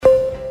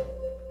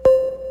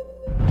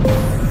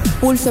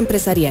Pulso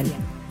Empresarial.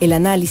 El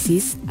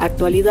análisis,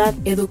 actualidad,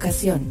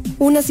 educación.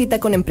 Una cita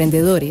con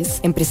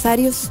emprendedores,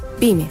 empresarios,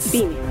 pymes.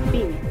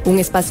 Un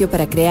espacio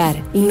para crear,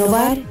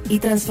 innovar y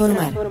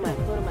transformar.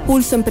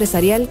 Pulso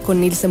Empresarial con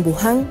Nilsen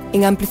Buján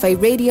en Amplify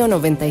Radio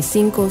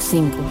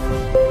 95.5.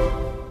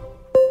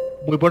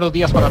 Muy buenos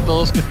días para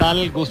todos, ¿qué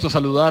tal? Gusto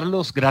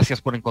saludarlos, gracias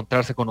por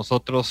encontrarse con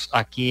nosotros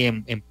aquí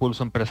en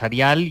Pulso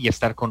Empresarial y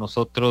estar con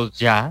nosotros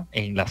ya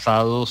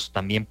enlazados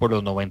también por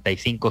los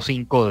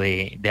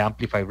 95.5 de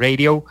Amplify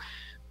Radio.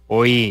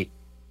 Hoy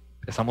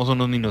estamos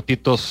unos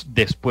minutitos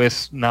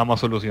después, nada más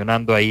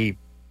solucionando ahí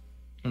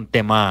un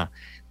tema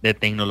de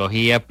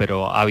tecnología,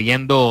 pero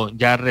habiendo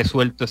ya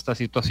resuelto esta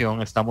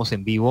situación, estamos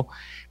en vivo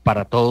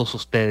para todos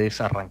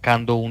ustedes,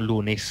 arrancando un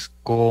lunes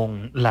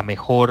con la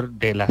mejor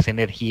de las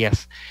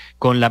energías,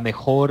 con la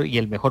mejor y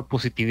el mejor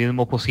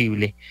positivismo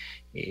posible,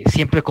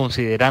 siempre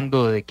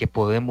considerando de que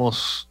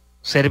podemos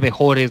ser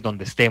mejores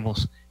donde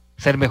estemos,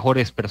 ser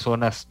mejores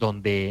personas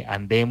donde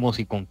andemos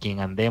y con quien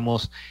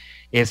andemos.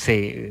 Es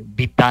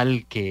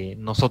vital que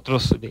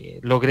nosotros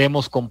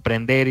logremos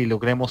comprender y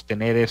logremos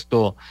tener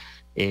esto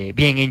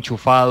bien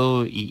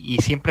enchufado y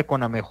siempre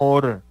con la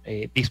mejor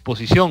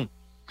disposición.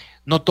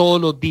 No todos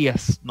los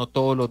días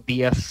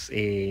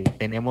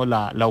tenemos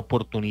la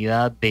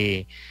oportunidad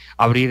de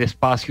abrir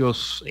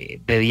espacios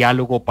de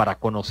diálogo para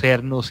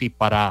conocernos y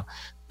para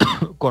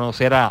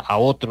conocer a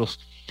otros,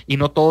 y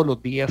no todos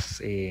los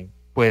días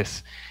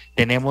pues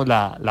tenemos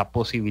la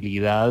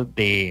posibilidad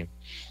de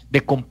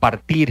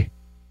compartir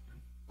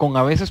con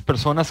a veces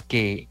personas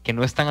que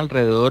no están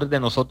alrededor de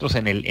nosotros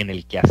en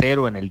el quehacer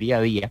o en el día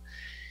a día.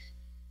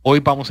 Hoy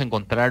vamos a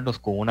encontrarnos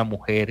con una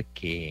mujer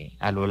que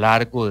a lo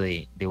largo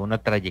de una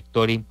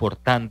trayectoria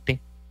importante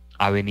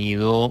ha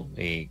venido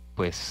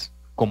pues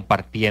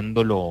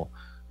compartiendo lo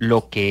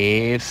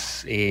que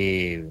es,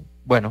 de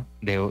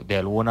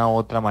alguna u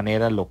otra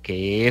manera, lo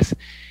que es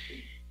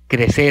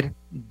crecer,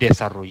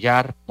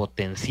 desarrollar,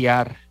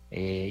 potenciar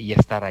y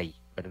estar ahí,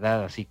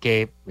 ¿verdad? Así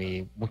que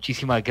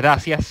muchísimas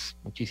gracias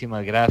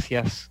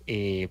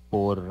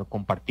por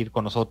compartir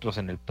con nosotros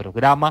en el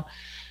programa.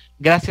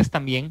 Gracias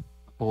también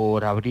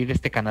por abrir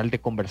este canal de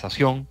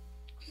conversación,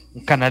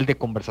 un canal de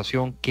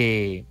conversación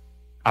que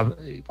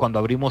cuando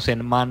abrimos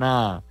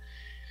semana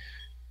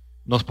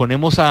nos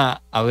ponemos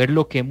a ver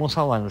lo que hemos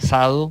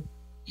avanzado,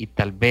 y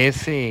tal vez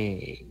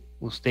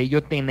usted y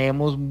yo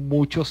tenemos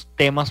muchos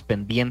temas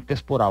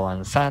pendientes por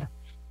avanzar,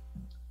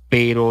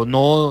 pero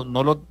no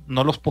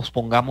los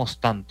pospongamos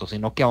tanto,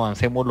 sino que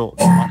avancemos lo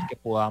más que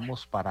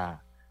podamos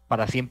para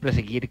siempre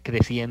seguir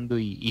creciendo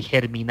y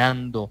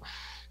germinando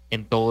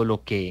en todo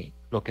lo que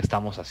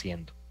estamos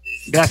haciendo.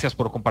 Gracias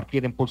por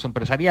compartir en Pulso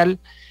Empresarial.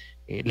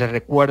 Les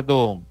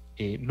recuerdo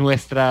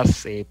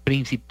nuestras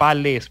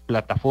principales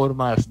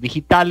plataformas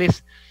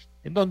digitales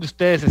en donde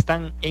ustedes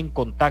están en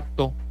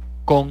contacto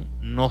con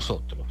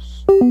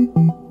nosotros.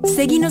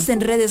 Seguinos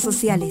en redes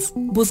sociales,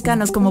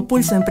 búscanos como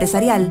Pulso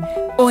Empresarial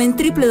o en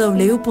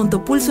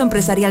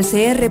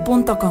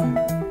www.pulsoempresarialcr.com.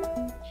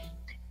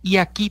 Y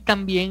aquí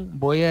también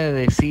voy a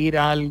decir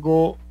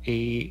algo.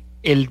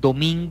 El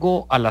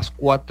domingo a las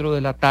 4 de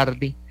la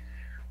tarde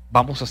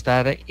vamos a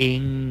estar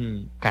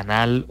en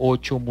Canal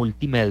 8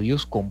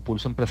 Multimedios con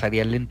Pulso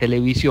Empresarial en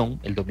televisión,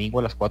 el domingo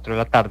a las 4 de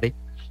la tarde,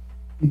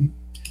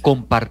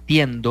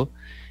 compartiendo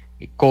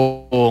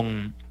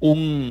con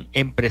un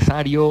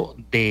empresario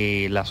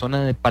de la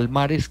zona de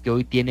Palmares que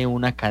hoy tiene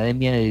una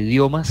academia de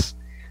idiomas.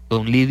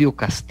 Don Lidio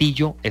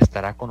Castillo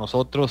estará con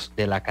nosotros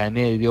de la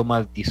Academia de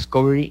Idiomas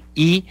Discovery,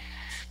 y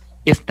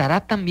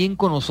estará también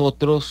con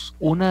nosotros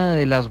una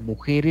de las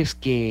mujeres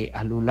que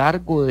a lo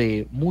largo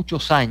de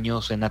muchos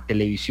años en la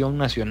televisión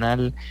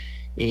nacional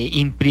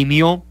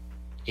imprimió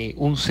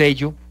un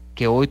sello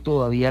que hoy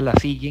todavía la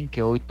siguen,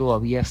 que hoy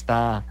todavía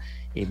está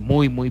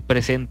muy, muy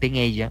presente en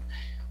ella.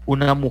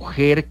 Una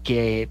mujer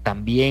que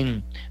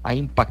también ha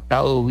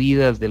impactado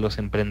vidas de los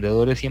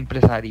emprendedores y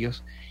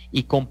empresarios,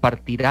 y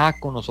compartirá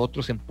con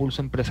nosotros en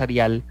Pulso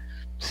Empresarial.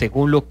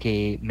 Según lo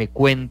que me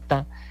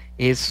cuenta,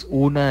 es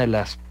una de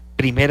las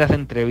primeras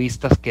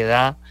entrevistas que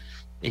da,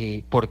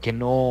 porque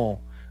no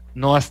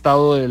ha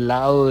estado del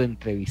lado de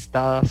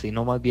entrevistada,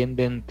 sino más bien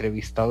de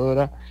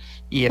entrevistadora,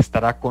 y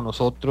estará con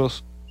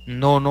nosotros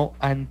Nono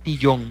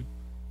Antillón,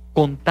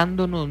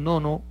 contándonos,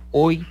 Nono,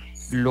 hoy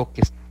lo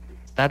que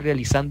está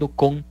realizando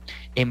con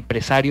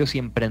empresarios y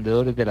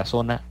emprendedores de la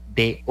zona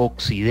de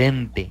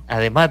Occidente,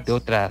 además de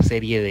otra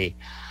serie de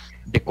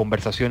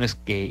conversaciones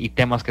y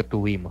temas que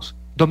tuvimos.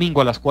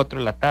 Domingo a las 4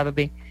 de la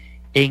tarde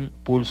en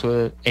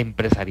Pulso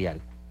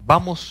Empresarial.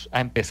 Vamos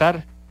a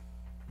empezar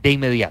de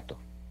inmediato.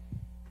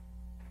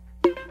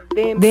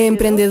 De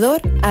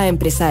emprendedor a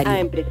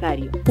empresario.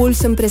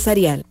 Pulso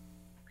Empresarial.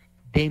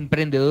 De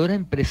emprendedor a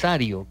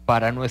empresario.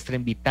 Para nuestra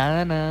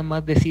invitada, nada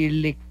más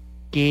decirle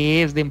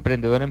qué es de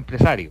emprendedor a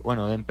empresario.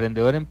 Bueno, de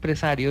emprendedor a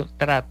empresario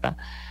trata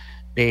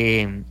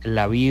de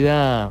la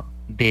vida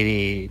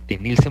de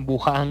Nilsen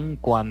Buján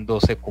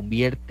cuando se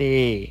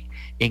convierte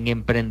en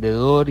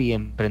emprendedor, y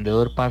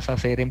emprendedor pasa a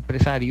ser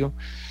empresario,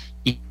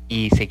 y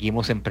y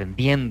seguimos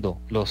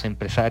emprendiendo. Los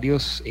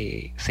empresarios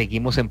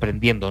seguimos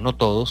emprendiendo, no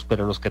todos,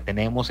 pero los que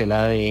tenemos el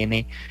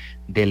ADN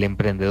del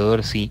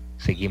emprendedor sí,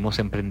 seguimos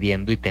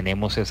emprendiendo y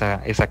tenemos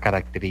esa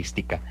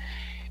característica.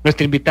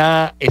 Nuestra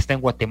invitada está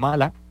en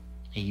Guatemala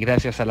y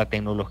gracias a la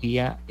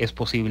tecnología es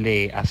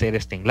posible hacer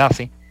este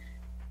enlace.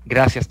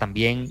 Gracias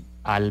también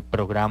al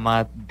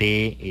programa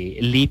de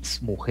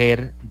Leads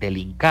Mujer del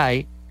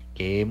INCAE,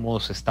 que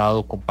hemos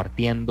estado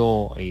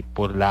compartiendo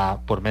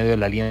por medio de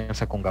la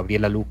alianza con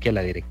Gabriela Luque,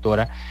 la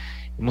directora.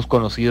 Hemos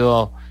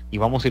conocido y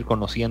vamos a ir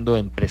conociendo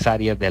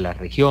empresarias de la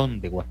región,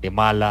 de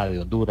Guatemala, de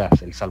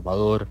Honduras, El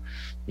Salvador,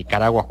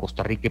 Nicaragua,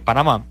 Costa Rica y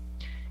Panamá,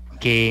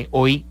 que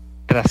hoy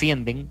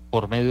trascienden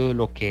por medio de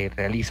lo que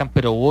realizan,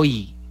 pero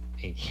hoy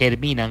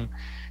germinan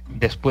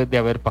después de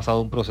haber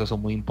pasado un proceso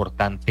muy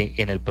importante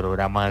en el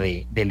programa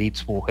de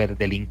Leads Mujer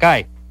del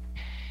INCAE.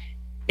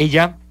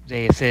 Ella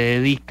se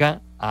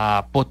dedica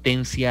a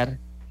potenciar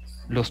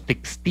los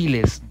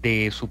textiles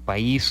de su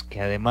país,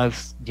 que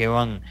además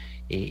llevan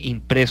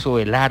impreso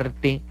el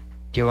arte,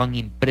 llevan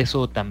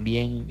impreso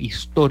también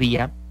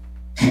historia,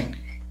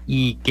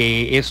 y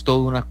que es toda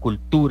una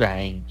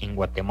cultura en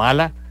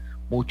Guatemala.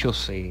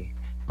 Muchos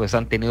pues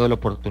han tenido la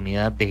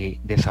oportunidad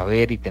de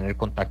saber y tener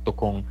contacto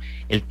con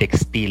el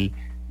textil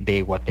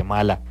de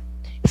Guatemala.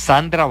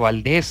 Sandra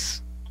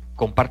Valdez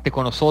comparte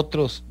con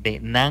nosotros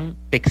de NAN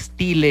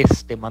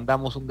Textiles. Te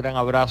mandamos un gran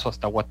abrazo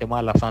hasta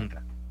Guatemala,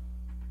 Sandra.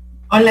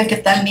 Hola, ¿qué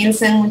tal,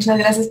 Nielsen? Muchas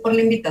gracias por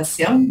la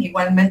invitación.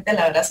 Igualmente el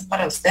abrazo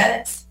para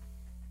ustedes.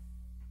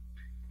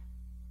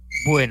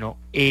 Bueno,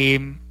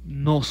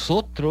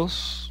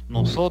 nosotros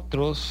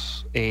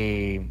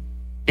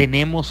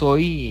tenemos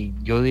hoy,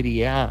 yo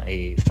diría,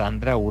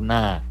 Sandra,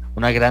 una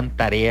gran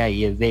tarea,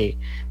 y es de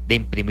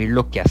imprimir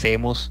lo que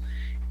hacemos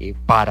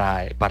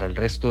para el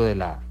resto de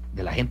la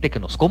gente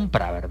que nos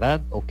compra,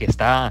 ¿verdad? O que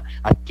está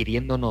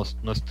adquiriéndonos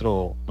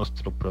nuestro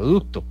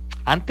producto.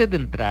 Antes de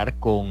entrar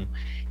con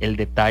el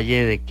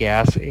detalle de qué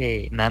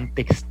hace NAN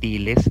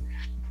Textiles,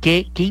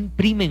 ¿qué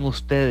imprimen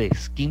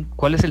ustedes?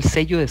 ¿Cuál es el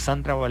sello de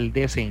Sandra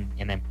Valdez en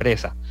la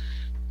empresa?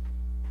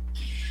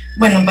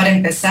 Bueno, para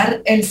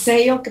empezar, el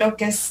sello creo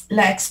que es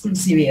la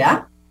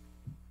exclusividad.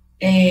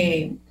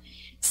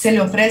 Se le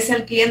ofrece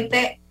al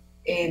cliente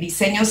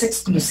diseños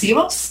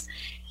exclusivos.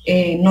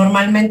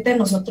 Normalmente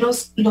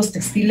nosotros los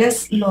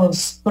textiles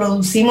los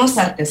producimos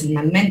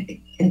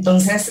artesanalmente.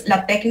 Entonces,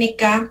 la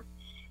técnica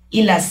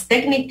y las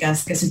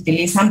técnicas que se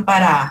utilizan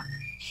para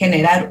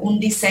generar un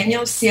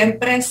diseño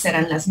siempre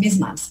serán las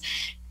mismas.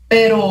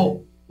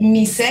 Pero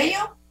mi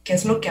sello, que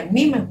es lo que a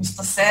mí me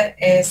gusta hacer,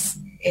 es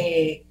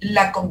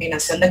la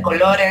combinación de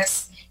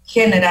colores,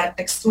 generar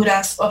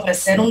texturas,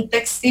 ofrecer un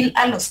textil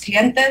a los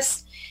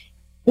clientes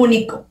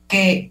único,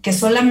 que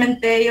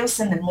solamente ellos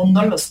en el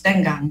mundo los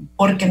tengan,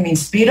 porque me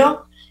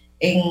inspiro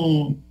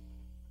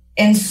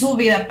en su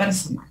vida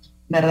personal,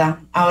 ¿verdad?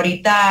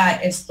 Ahorita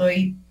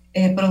estoy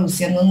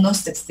produciendo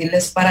unos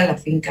textiles para la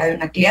finca de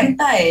una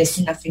clienta, es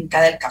una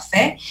finca del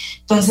café.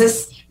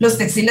 Entonces, los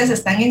textiles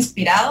están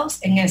inspirados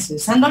en eso,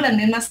 usando las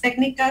mismas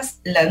técnicas,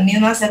 las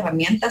mismas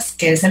herramientas,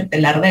 que es el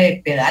telar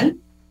de pedal,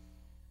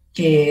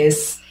 que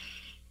es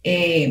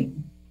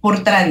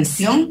por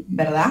tradición,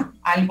 ¿verdad?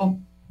 Algo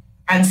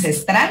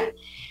ancestral,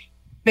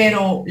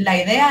 pero la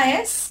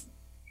idea es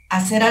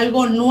hacer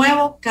algo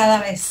nuevo cada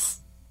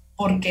vez,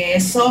 porque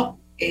eso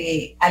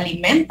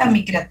alimenta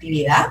mi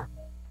creatividad,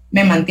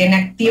 me mantiene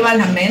activa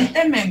la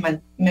mente,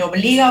 me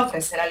obliga a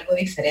ofrecer algo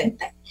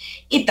diferente,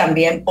 y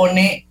también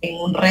pone en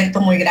un reto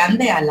muy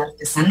grande al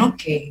artesano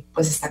que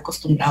pues está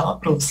acostumbrado a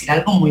producir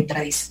algo muy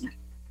tradicional.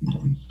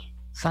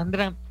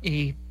 Sandra,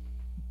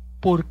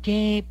 ¿por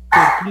qué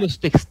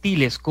los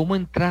textiles? ¿Cómo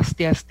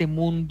entraste a este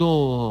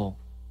mundo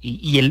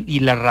y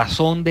la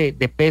razón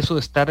de peso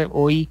de estar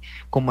hoy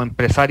como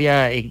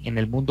empresaria en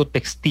el mundo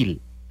textil?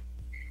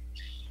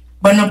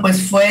 Bueno,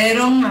 pues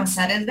fueron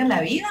azares de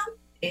la vida.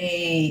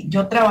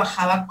 Yo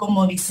trabajaba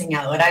como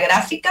diseñadora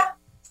gráfica,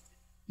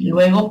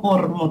 luego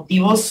por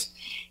motivos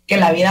que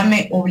la vida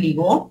me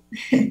obligó,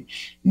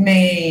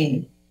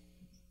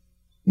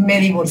 me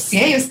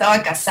divorcié. Yo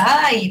estaba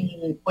casada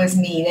y pues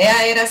mi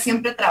idea era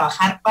siempre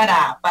trabajar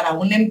para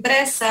una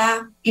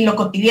empresa, y lo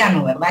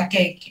cotidiano, ¿verdad?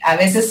 Que a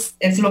veces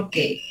es lo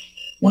que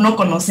uno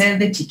conoce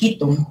desde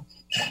chiquito.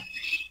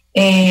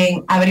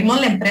 Abrimos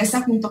la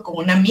empresa junto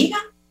con una amiga,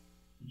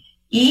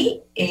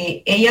 y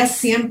ella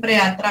siempre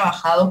ha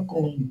trabajado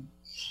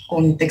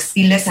con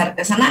textiles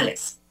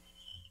artesanales.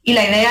 Y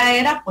la idea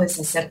era pues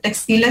hacer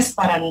textiles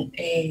para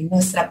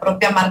nuestra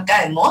propia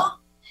marca de moda.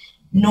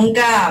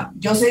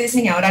 Yo soy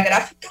diseñadora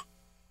gráfica,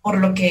 por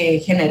lo que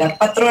generar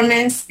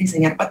patrones,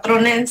 diseñar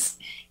patrones,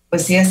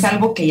 pues sí es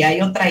algo que ya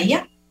yo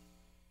traía.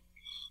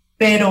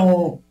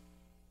 Pero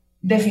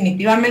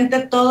definitivamente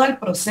todo el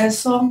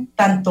proceso,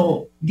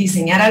 tanto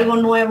diseñar algo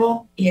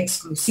nuevo y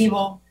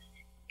exclusivo,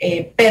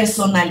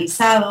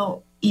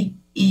 personalizado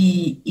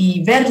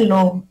y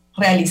verlo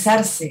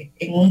realizarse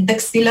en un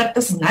textil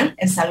artesanal,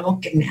 es algo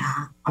que me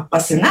ha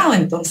apasionado.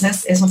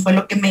 Entonces eso fue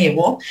lo que me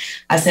llevó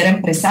a ser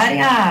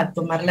empresaria, a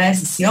tomar la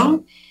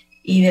decisión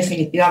y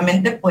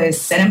definitivamente pues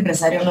ser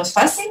empresario no es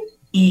fácil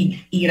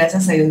y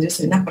gracias a Dios yo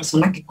soy una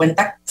persona que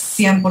cuenta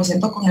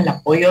 100% con el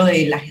apoyo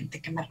de la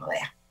gente que me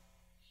rodea.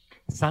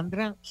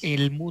 Sandra,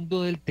 el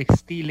mundo del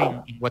textil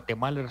en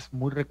Guatemala es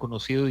muy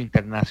reconocido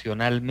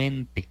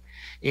internacionalmente.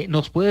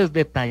 ¿Nos puedes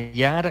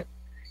detallar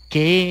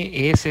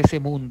qué es ese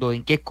mundo?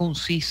 ¿En qué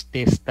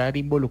consiste estar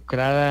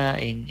involucrada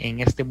en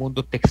este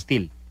mundo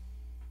textil?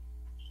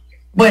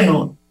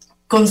 Bueno,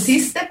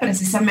 consiste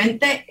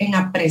precisamente en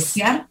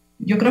apreciar.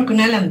 Yo creo que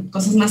una de las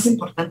cosas más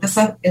importantes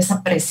es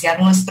apreciar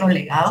nuestro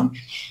legado.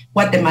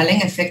 Guatemala,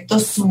 en efecto,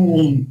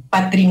 su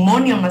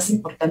patrimonio más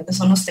importante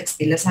son los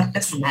textiles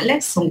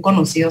artesanales, son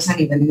conocidos a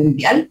nivel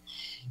mundial.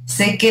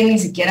 Sé que ni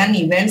siquiera a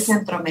nivel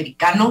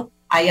centroamericano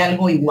hay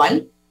algo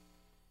igual.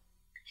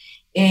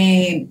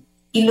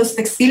 Y los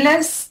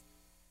textiles,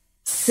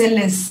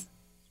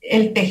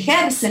 el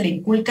tejer se le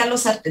inculca a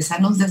los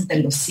artesanos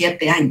desde los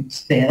 7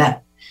 años de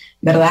edad,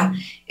 ¿verdad?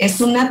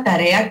 Es una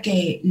tarea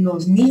que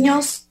los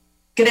niños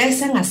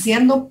crecen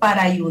haciendo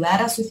para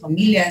ayudar a su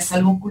familia, es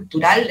algo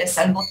cultural, es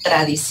algo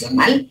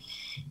tradicional.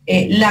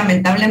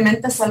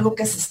 Lamentablemente es algo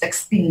que se está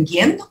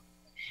extinguiendo.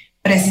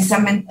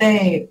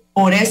 Precisamente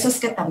por eso es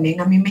que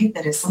también a mí me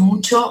interesa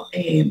mucho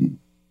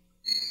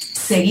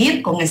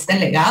seguir con este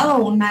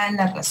legado. Una de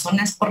las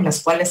razones por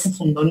las cuales se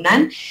fundó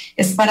NAN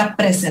es para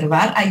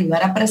preservar,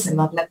 ayudar a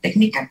preservar la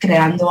técnica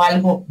creando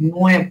algo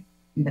nuevo,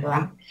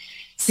 ¿verdad?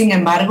 Sin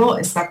embargo,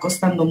 está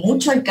costando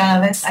mucho y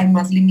cada vez hay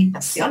más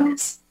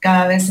limitaciones.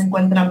 Cada vez se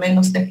encuentran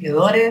menos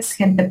tejedores,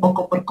 gente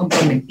poco por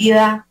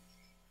comprometida.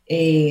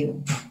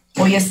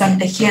 Hoy están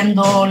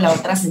tejiendo, la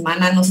otra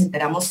semana nos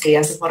enteramos que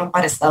ya se fueron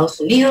para Estados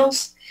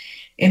Unidos.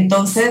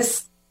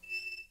 Entonces,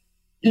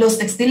 los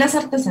textiles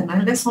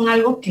artesanales son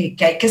algo que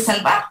hay que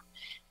salvar,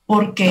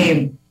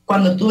 porque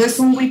cuando tú ves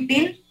un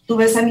huipil, tú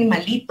ves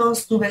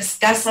animalitos, tú ves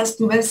casas,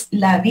 tú ves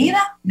la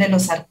vida de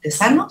los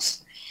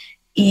artesanos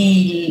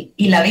y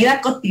la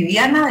vida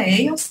cotidiana de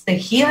ellos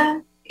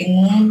tejida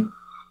en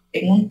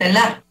un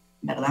telar,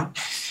 ¿verdad?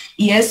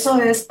 Y eso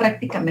es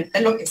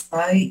prácticamente lo que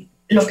estoy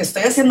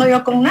haciendo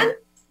yo con NAN,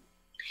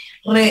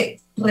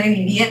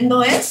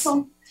 reviviendo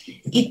eso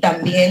y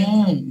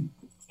también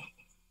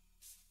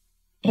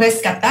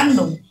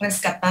rescatando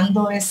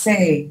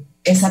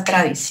esa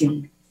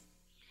tradición.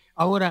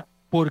 Ahora,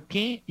 ¿por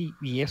qué?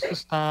 Y esto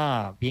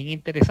está bien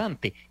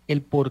interesante,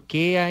 el por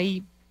qué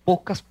hay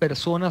pocas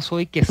personas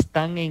hoy que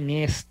están en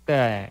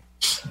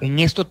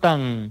esto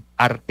tan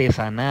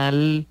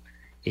artesanal.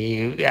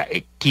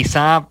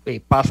 Quizá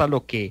pasa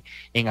lo que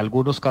en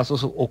algunos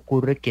casos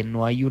ocurre, que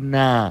no hay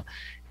una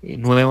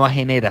nueva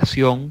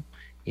generación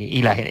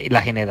y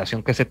la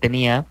generación que se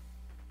tenía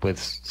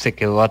pues se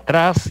quedó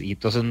atrás y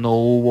entonces no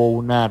hubo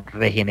una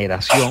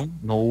regeneración,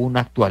 no hubo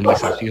una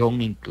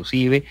actualización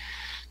inclusive,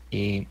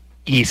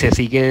 y se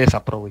sigue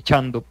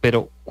desaprovechando.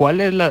 Pero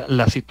 ¿cuál es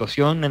la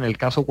situación en el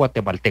caso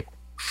guatemalteco?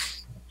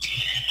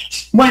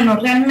 Bueno,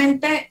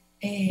 realmente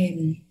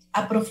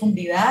a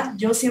profundidad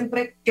yo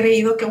siempre he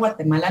creído que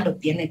Guatemala lo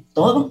tiene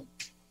todo,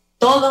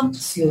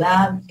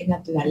 ciudad,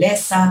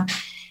 naturaleza,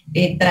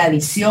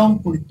 tradición,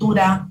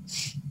 cultura,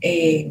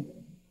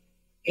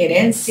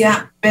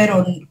 herencia,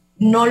 pero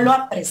no lo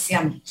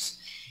apreciamos.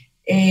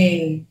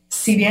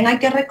 Si bien hay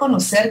que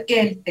reconocer que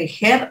el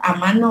tejer a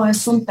mano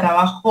es un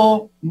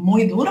trabajo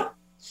muy duro,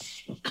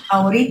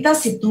 ahorita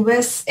si tú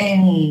ves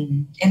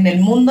en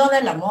el mundo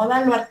de la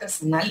moda, lo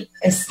artesanal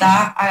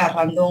está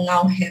agarrando un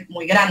auge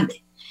muy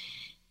grande.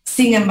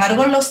 Sin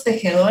embargo, los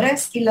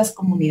tejedores y las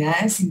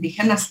comunidades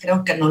indígenas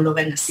creo que no lo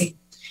ven así.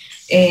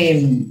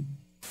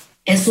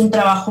 Es un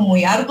trabajo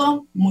muy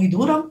arduo, muy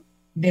duro,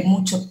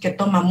 que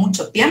toma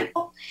mucho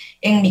tiempo.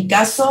 En mi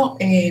caso,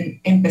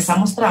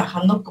 empezamos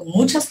trabajando con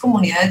muchas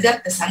comunidades de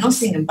artesanos,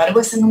 sin embargo,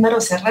 ese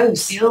número se ha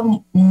reducido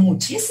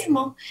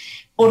muchísimo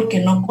porque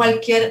no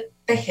cualquier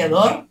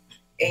tejedor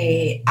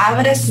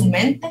abre su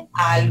mente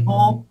a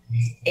algo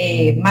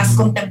más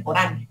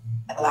contemporáneo,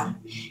 ¿verdad?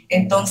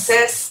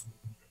 Entonces,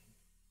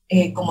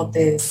 como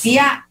te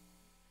decía,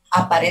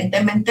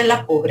 aparentemente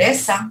la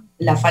pobreza,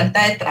 la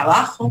falta de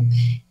trabajo,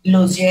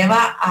 los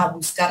lleva a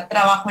buscar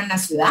trabajo en la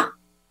ciudad.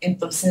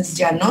 Entonces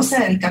ya no se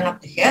dedican a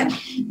tejer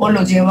o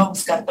los lleva a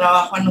buscar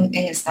trabajo en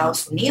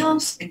Estados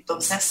Unidos.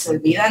 Entonces se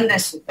olvidan de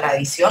su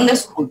tradición, de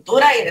su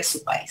cultura y de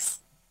su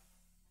país.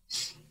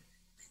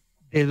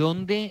 ¿De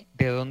dónde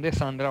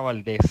Sandra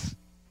Valdez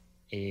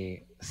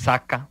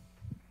saca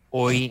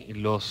hoy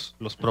los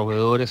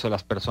proveedores o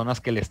las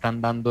personas que le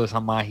están dando esa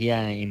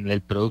magia en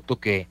el producto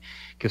que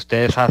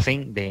ustedes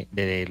hacen de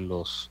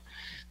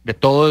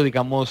todo,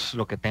 digamos,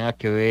 lo que tenga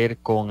que ver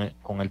con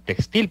el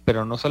textil,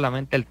 pero no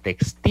solamente el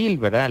textil,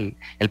 ¿verdad?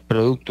 El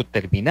producto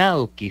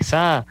terminado,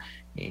 quizá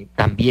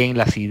también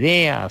las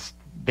ideas.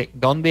 ¿De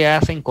dónde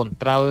has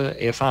encontrado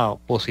esa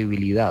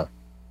posibilidad?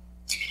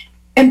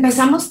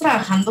 Empezamos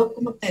trabajando,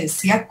 como te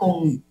decía,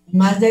 con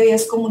más de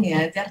 10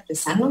 comunidades de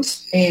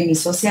artesanos. Mi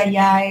socia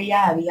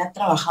ella había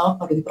trabajado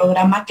por un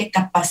programa que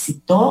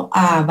capacitó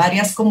a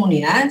varias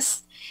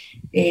comunidades.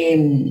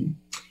 Sin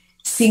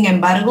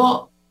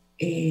embargo,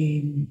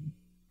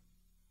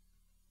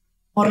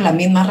 por la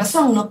misma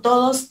razón. No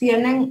todos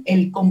tienen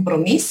el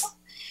compromiso.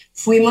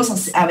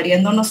 Fuimos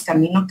abriéndonos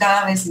camino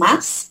cada vez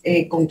más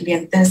con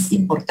clientes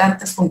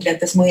importantes, con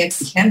clientes muy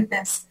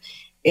exigentes.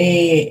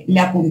 Le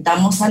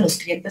apuntamos a los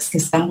clientes que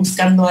están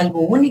buscando algo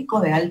único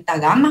de alta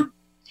gama.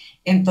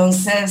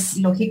 Entonces,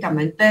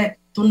 lógicamente,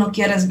 tú no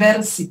quieres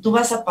ver, si tú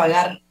vas a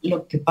pagar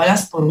lo que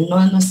pagas por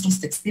uno de nuestros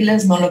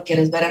textiles, no lo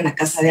quieres ver en la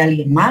casa de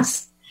alguien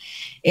más.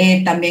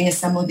 También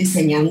estamos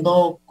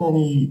diseñando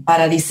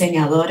para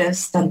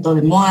diseñadores tanto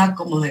de moda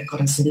como de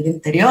decoración de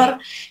interior.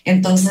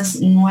 Entonces,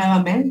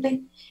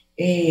 nuevamente,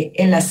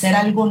 el hacer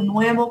algo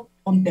nuevo,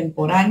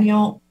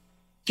 contemporáneo,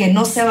 que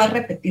no se va a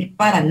repetir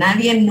para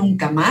nadie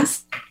nunca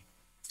más,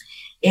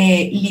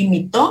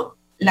 limitó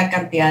la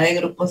cantidad de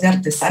grupos de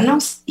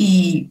artesanos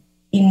y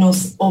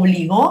nos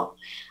obligó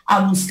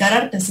a buscar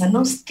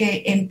artesanos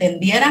que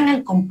entendieran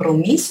el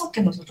compromiso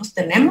que nosotros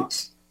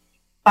tenemos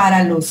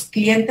para los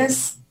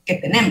clientes que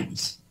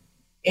tenemos,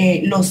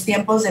 los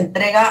tiempos de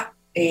entrega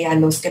a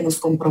los que nos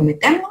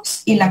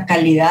comprometemos y la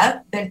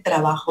calidad del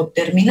trabajo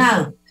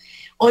terminado.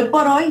 Hoy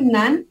por hoy,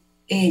 NAN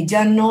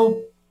ya no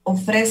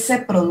ofrece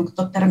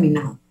producto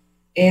terminado.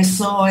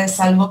 Eso es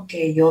algo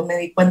que yo me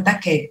di cuenta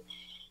que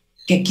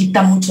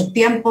quita mucho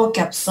tiempo,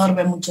 que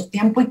absorbe mucho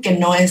tiempo y que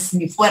no es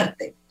mi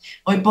fuerte.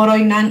 Hoy por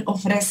hoy NAN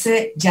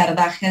ofrece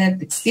yardaje de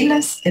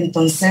textiles,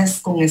 entonces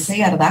con ese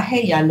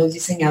yardaje ya los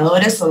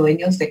diseñadores o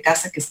dueños de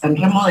casa que están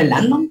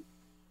remodelando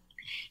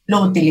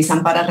lo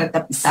utilizan para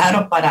retapizar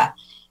o para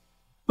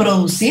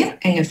producir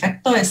en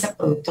efecto ese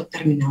producto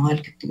terminado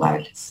del que tú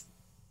hablas.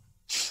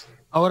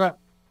 Ahora,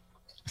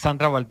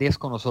 Sandra Valdez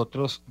con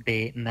nosotros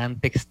de NAN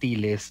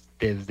Textiles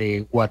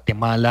desde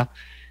Guatemala.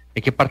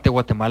 ¿De qué parte de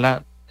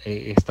Guatemala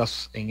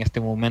estás en este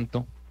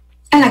momento?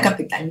 En la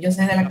capital, yo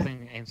soy de la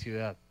capital. En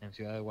Ciudad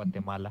de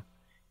Guatemala.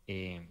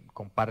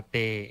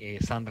 Comparte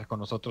Sandra con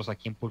nosotros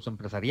aquí en Pulso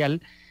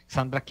Empresarial.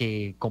 Sandra,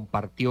 que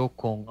compartió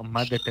con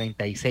más de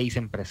 36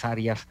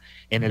 empresarias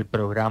en el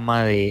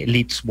programa de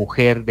Leads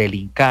Mujer del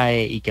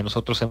INCAE y que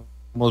nosotros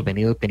hemos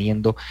venido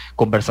teniendo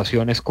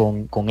conversaciones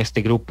con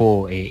este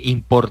grupo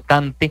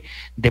importante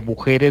de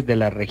mujeres de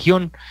la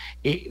región.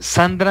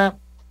 Sandra,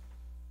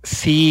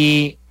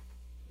 si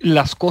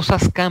las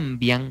cosas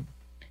cambian,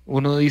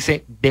 uno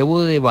dice,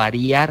 debo de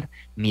variar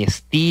mi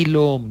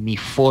estilo, mi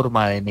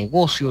forma de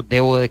negocio,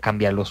 debo de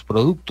cambiar los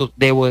productos,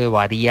 debo de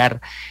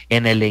variar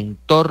en el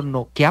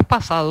entorno. ¿Qué ha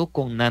pasado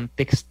con NAN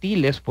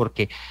Textiles?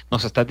 Porque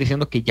nos estás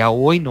diciendo que ya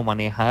hoy no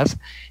manejas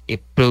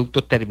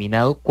producto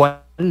terminado.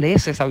 ¿Cuál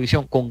es esa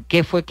visión? ¿Con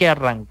qué fue que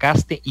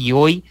arrancaste y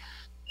hoy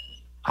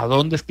a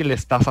dónde es que le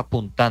estás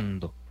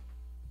apuntando?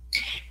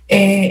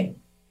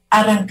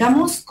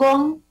 Arrancamos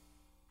con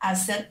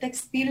hacer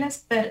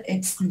textiles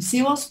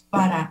exclusivos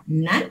para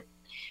NAN,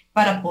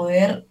 para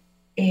poder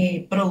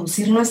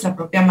producir nuestra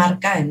propia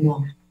marca de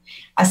moda.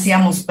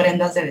 Hacíamos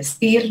prendas de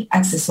vestir,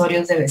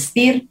 accesorios de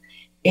vestir.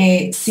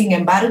 Sin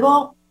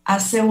embargo,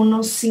 hace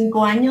unos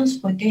 5 años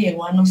fue que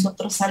llegó a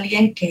nosotros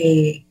alguien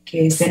que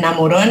se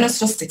enamoró de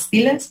nuestros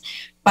textiles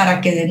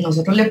para que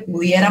nosotros le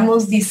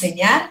pudiéramos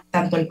diseñar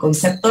tanto el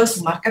concepto de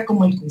su marca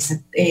como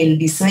el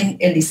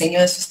diseño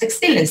de sus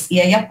textiles y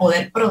ella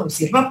poder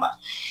producir ropa.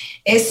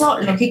 Eso,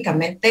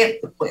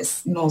 lógicamente,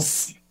 pues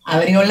nos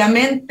abrió la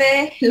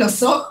mente,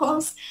 los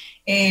ojos,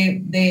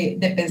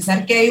 de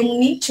pensar que hay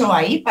un nicho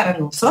ahí para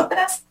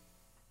nosotras,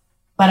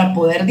 para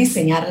poder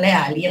diseñarle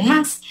a alguien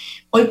más.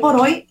 Hoy por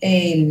hoy,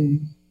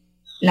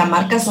 la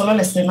marca solo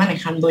la estoy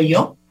manejando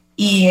yo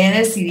y he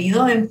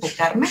decidido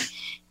enfocarme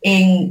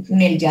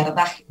en el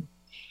yardaje.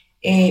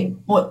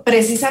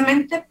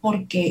 Precisamente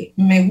porque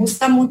me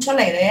gusta mucho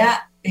la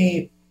idea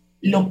de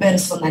lo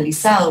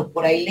personalizado.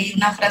 Por ahí leí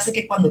una frase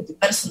que cuando tú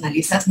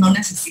personalizas no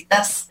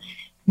necesitas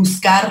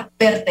buscar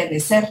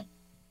pertenecer,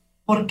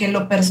 porque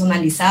lo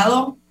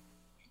personalizado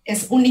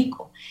es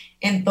único.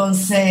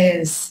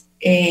 Entonces,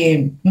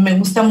 me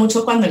gusta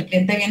mucho cuando el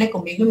cliente viene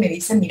conmigo y me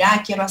dice,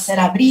 mira, quiero hacer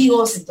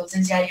abrigos,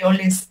 entonces ya yo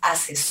les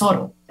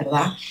asesoro,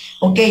 ¿verdad?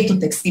 Ok, tu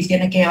textil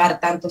tiene que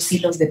llevar tantos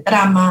hilos de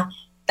trama,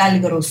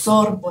 tal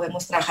grosor,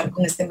 podemos trabajar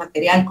con este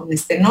material, con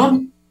este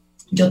no.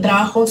 Yo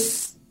trabajo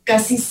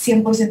casi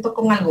 100%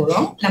 con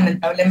algodón.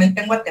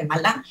 Lamentablemente en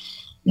Guatemala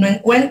no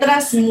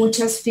encuentras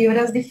muchas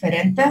fibras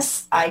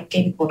diferentes, hay que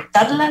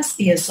importarlas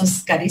y eso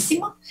es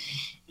carísimo.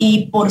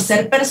 Y por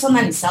ser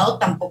personalizado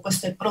tampoco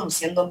estoy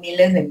produciendo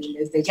miles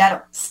de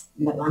yardas,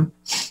 ¿verdad?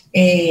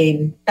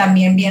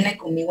 También viene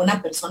conmigo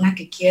una persona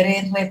que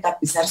quiere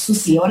retapizar sus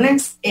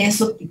sillones,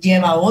 eso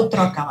lleva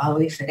otro acabado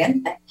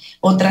diferente,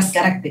 otras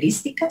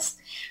características.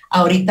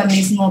 Ahorita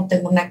mismo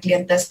tengo una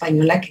clienta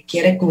española que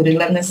quiere cubrir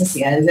las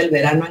necesidades del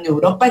verano en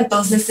Europa,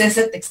 entonces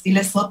ese textil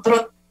es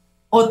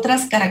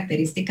otras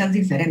características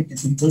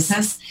diferentes.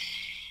 Entonces,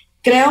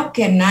 creo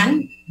que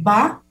NAN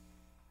va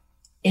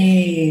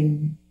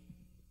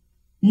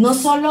no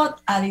solo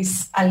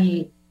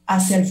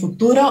hacia el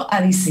futuro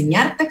a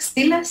diseñar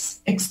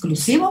textiles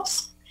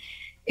exclusivos,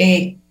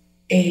 tiene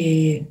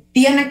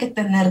que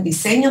tener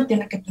diseño,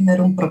 tiene que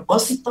tener un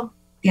propósito,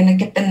 tiene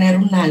que tener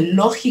una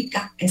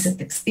lógica ese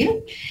textil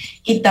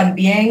y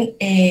también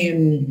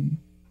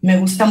Me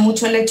gusta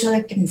mucho el hecho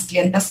de que mis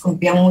clientas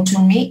confían mucho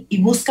en mí y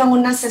buscan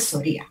una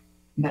asesoría,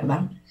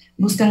 ¿verdad?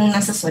 Buscan una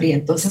asesoría.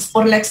 Entonces,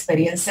 por la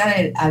experiencia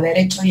de haber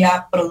hecho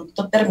ya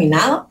producto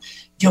terminado,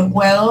 yo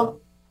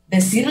puedo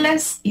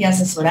decirles y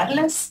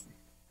asesorarles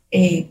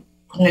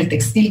con el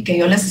textil que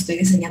yo les estoy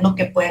diseñando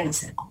qué pueden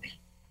hacer con él.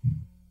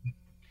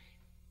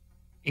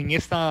 En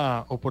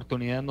esta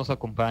oportunidad nos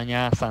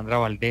acompaña Sandra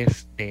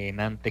Valdez de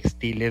NAN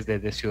Textiles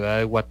desde Ciudad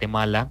de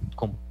Guatemala,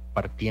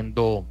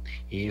 compartiendo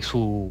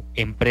su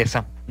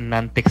empresa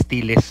NAN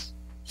Textiles,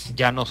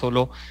 ya no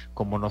solo,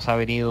 como nos ha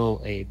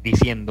venido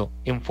diciendo,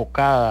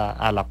 enfocada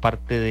a la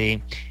parte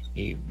de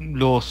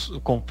los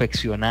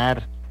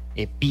confeccionar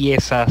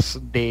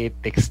piezas de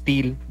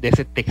textil, de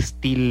ese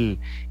textil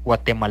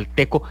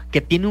guatemalteco,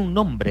 que tiene un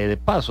nombre de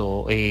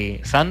paso,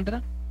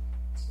 Sandra.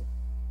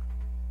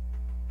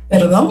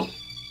 ¿Perdón?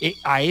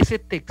 A ese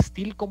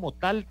textil como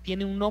tal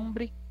tiene un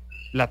nombre,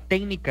 la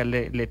técnica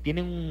le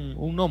tienen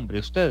un nombre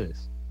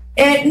ustedes.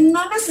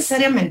 No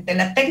necesariamente.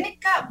 La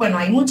técnica, bueno,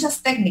 hay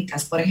muchas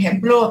técnicas. Por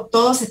ejemplo,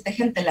 todo se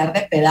teje en telar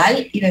de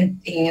pedal y en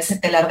ese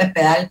telar de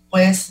pedal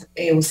puedes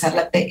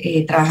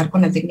trabajar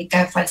con la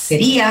técnica de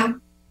falsería,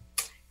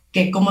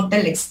 que como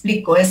te le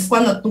explico, es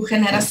cuando tú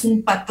generas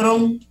un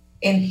patrón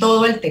en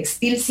todo el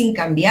textil sin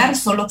cambiar,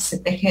 solo se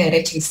teje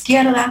derecha e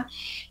izquierda.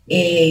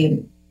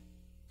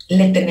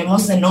 Le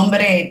tenemos de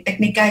nombre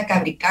técnica de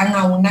cabricán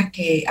a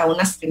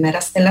unas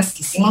primeras telas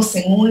que hicimos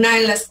en una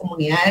de las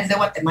comunidades de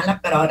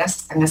Guatemala, pero ahora se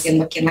están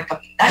haciendo aquí en la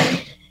capital.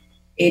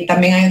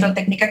 También hay otra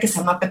técnica que se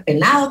llama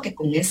pepenado, que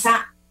con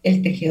esa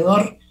el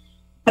tejedor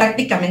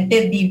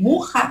prácticamente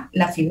dibuja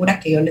la figura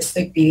que yo le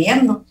estoy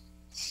pidiendo.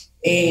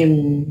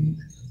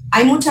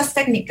 Hay muchas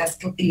técnicas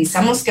que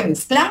utilizamos, que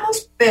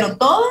mezclamos, pero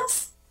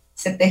todas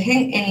se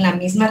tejen en la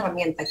misma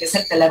herramienta, que es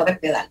el telar de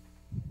pedal.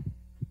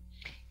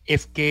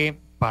 Es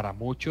que para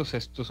muchos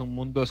esto es un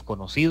mundo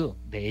desconocido.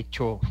 De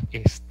hecho,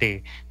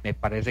 me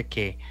parece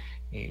que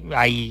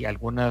hay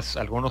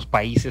algunos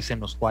países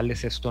en los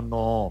cuales esto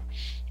no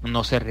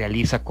se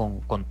realiza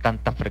con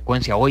tanta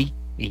frecuencia hoy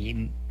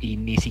y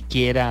ni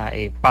siquiera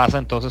pasa.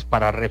 Entonces,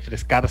 para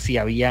refrescar si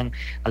habían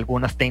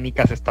algunas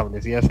técnicas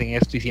establecidas en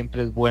esto, y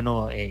siempre es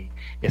bueno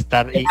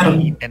estar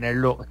y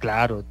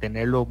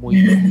tenerlo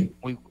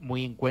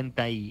muy en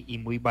cuenta y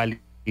muy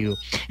válido.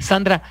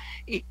 Sandra,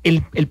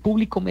 el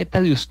público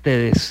meta de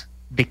ustedes,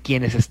 de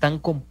quienes están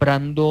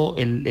comprando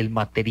el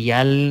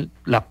material,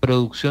 la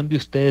producción de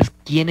ustedes,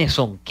 ¿quiénes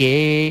son?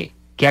 ¿Qué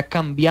ha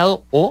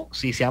cambiado o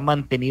si se ha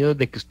mantenido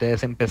desde que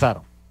ustedes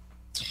empezaron?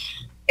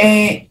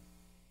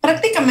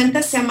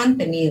 Prácticamente se ha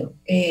mantenido.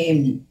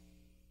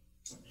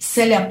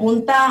 Se le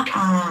apunta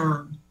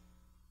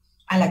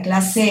a la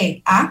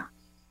clase A,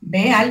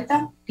 B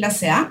alta,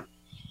 clase A.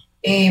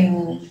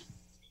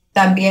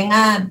 También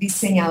a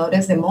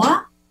diseñadores de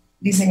moda,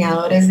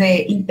 diseñadores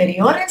de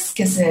interiores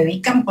que se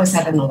dedican pues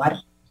a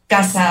renovar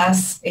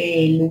casas,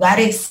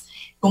 lugares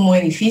como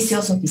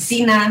edificios,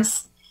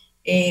 oficinas.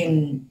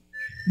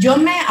 Yo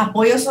me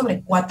apoyo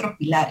sobre 4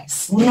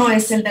 pilares. Uno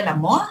es el de la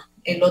moda,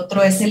 el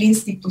otro es el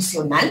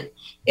institucional.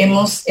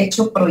 Hemos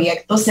hecho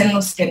proyectos en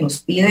los que nos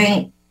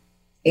piden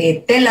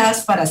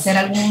telas para hacer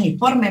algún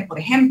uniforme, por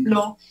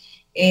ejemplo,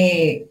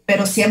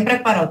 pero siempre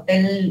para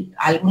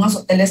algunos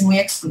hoteles muy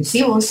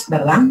exclusivos,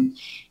 ¿verdad?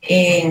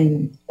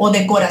 O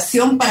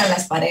decoración para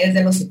las paredes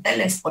de los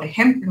hoteles, por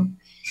ejemplo.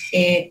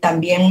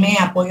 También me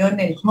apoyo en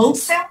el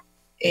wholesale.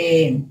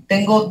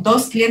 Tengo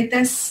 2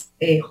 clientes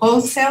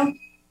wholesale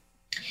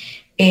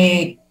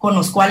con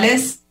los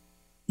cuales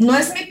no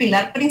es mi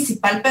pilar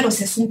principal, pero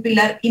sí es un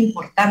pilar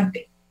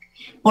importante,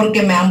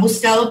 porque me han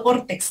buscado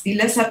por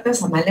textiles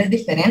artesanales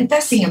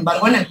diferentes. Sin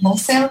embargo, en el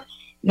wholesale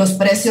los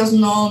precios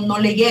no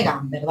le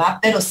llegan, ¿verdad?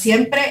 Pero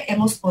siempre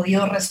hemos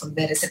podido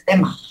resolver ese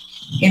tema.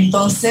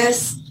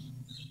 Entonces,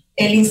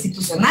 el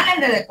institucional,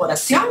 el de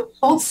decoración,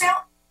 wholesale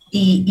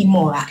y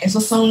moda,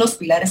 esos son los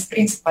pilares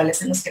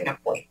principales en los que me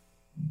apoyo.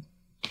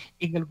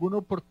 ¿En alguna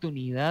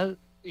oportunidad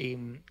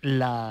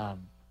la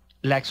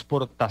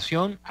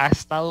exportación ha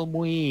estado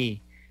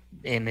muy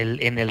en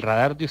el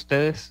radar de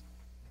ustedes?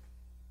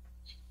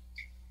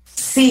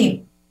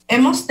 Sí,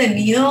 hemos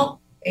tenido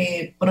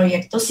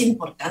proyectos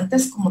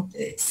importantes, como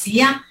te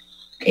decía.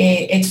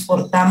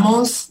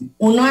 Exportamos,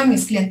 uno de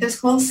mis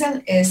clientes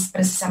wholesale es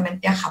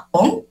precisamente a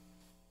Japón.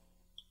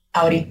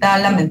 Ahorita,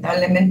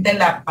 lamentablemente,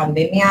 la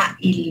pandemia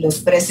y los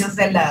precios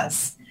de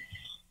las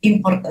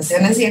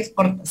importaciones y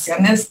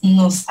exportaciones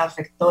nos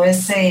afectó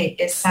ese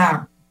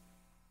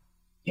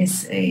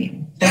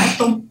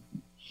trato.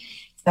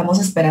 Estamos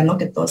esperando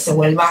que todo se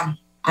vuelva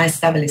a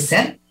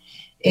establecer.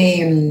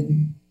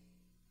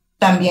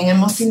 También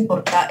hemos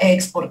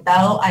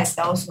exportado a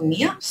Estados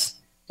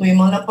Unidos.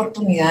 Tuvimos la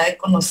oportunidad de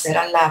conocer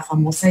a la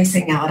famosa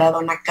diseñadora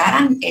Donna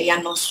Karan. Ella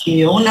nos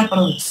pidió una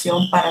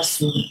producción para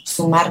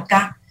su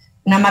marca,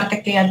 una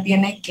marca que ella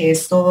tiene que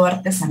es todo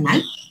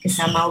artesanal, que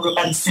se llama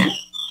Urban Zen.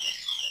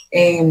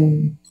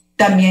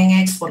 También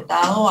he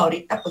exportado,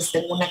 ahorita pues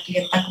tengo una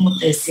clienta, como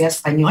te decía,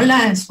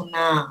 española, es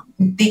una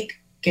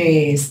boutique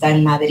que está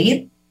en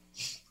Madrid.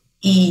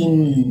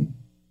 Y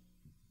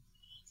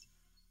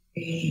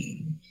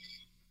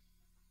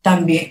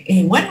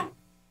También, bueno,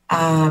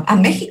 a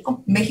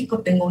México. México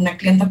tengo una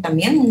clienta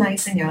también, una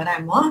diseñadora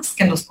de modas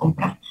que nos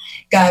compra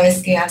cada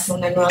vez que hace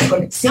una nueva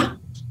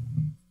colección.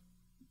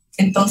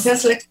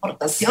 Entonces la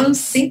exportación,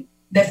 sí,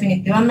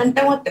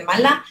 definitivamente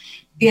Guatemala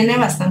tiene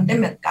bastante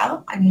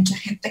mercado. Hay mucha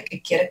gente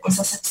que quiere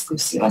cosas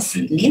exclusivas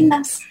y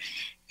lindas,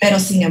 pero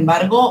sin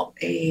embargo,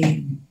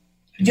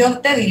 yo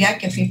te diría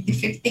que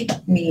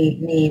 50-50,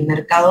 mi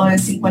mercado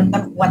es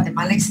 50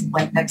 Guatemala y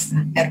 50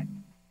 extranjero.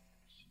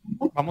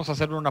 Vamos a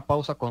hacer una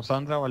pausa con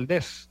Sandra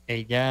Valdez.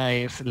 Ella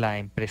es la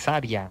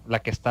empresaria, la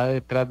que está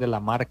detrás de la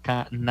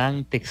marca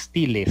NAN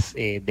Textiles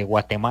de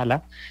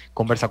Guatemala.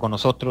 Conversa con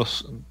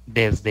nosotros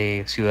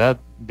desde Ciudad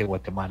de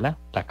Guatemala,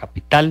 la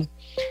capital.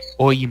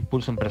 Hoy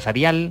Impulso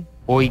Empresarial,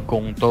 hoy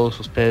con todos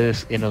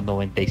ustedes en los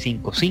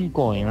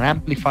 95.5, en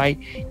Amplify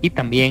y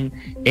también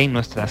en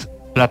nuestras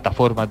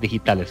plataformas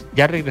digitales.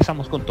 Ya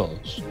regresamos con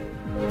todos.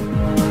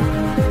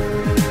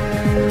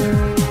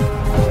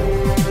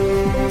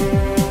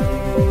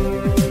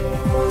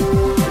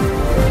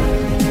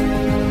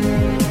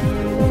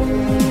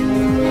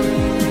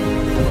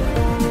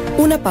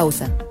 Una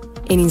pausa.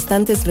 En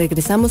instantes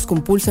regresamos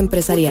con Pulso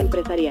Empresarial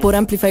por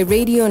Amplify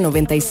Radio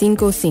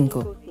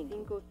 95.5.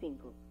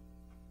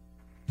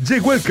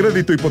 Llegó el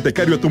crédito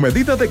hipotecario a tu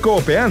medida de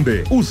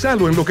Coopeande.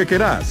 Úsalo en lo que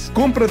querás.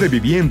 Compra de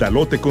vivienda,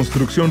 lote,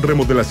 construcción,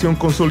 remodelación,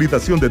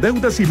 consolidación de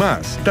deudas y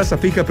más. Tasa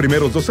fija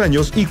primeros 2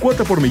 años y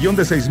cuota por millón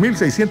de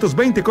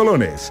 6.620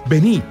 colones.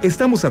 Vení,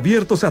 estamos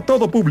abiertos a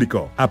todo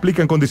público.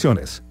 Aplican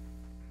condiciones.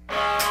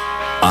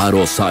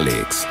 Aros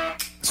Alex.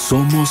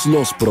 Somos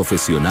los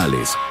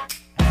profesionales.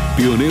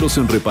 Pioneros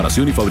en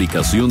reparación y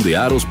fabricación de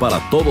aros para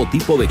todo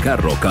tipo de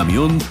carro,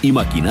 camión y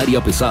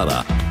maquinaria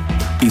pesada.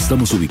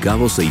 Estamos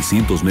ubicados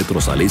 600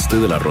 metros al este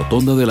de la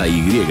rotonda de la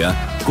Y,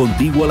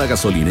 contigua a la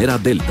gasolinera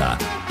Delta.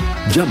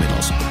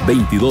 Llámenos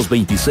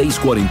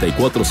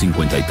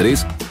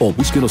 2226-4453 o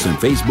búsquenos en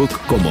Facebook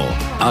como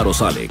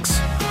Aros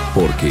Alex,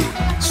 porque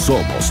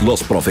somos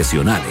los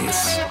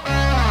profesionales.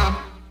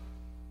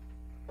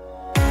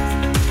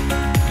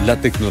 La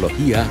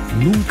tecnología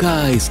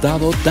nunca ha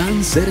estado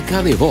tan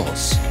cerca de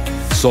vos.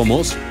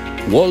 Somos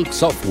Walk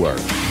Software.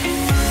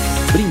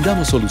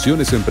 Brindamos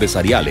soluciones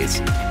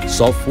empresariales,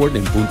 software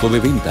en punto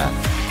de venta,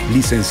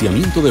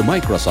 licenciamiento de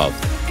Microsoft,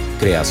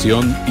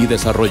 creación y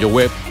desarrollo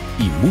web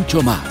y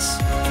mucho más.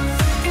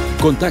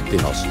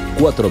 Contáctenos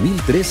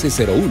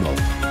 401301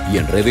 y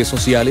en redes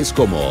sociales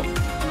como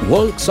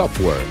Walk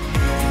Software.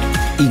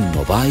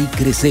 Innova y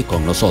crece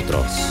con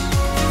nosotros.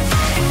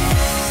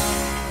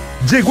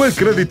 Llegó el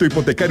crédito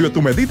hipotecario a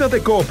tu medida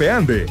de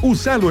Coopeande.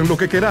 Úsalo en lo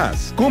que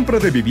querás. Compra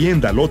de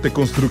vivienda, lote,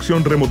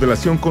 construcción,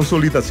 remodelación,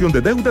 consolidación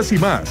de deudas y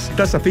más.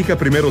 Tasa fija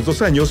primeros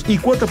 2 años y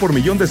cuota por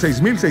millón de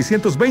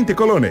 6.620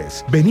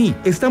 colones. Vení,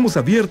 estamos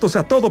abiertos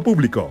a todo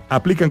público.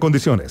 Aplican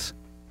condiciones.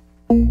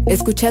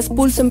 Escuchás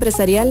Pulso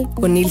Empresarial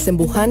con Nilsen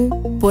Buján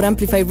por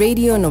Amplify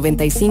Radio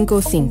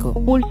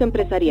 95.5. Pulso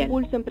Empresarial.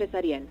 Pulso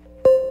Empresarial.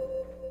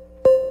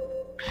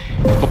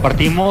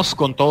 Compartimos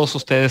con todos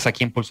ustedes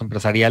aquí en Pulso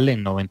Empresarial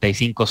en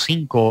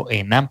 95.5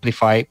 en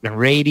Amplify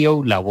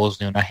Radio, la voz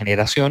de una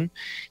generación.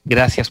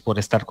 Gracias por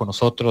estar con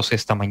nosotros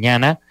esta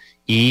mañana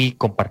y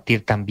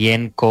compartir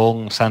también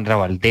con Sandra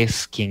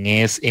Valdez, quien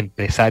es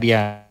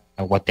empresaria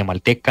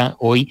guatemalteca,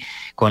 hoy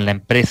con la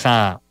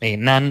empresa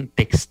NAN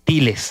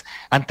Textiles.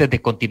 Antes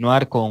de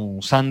continuar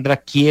con Sandra,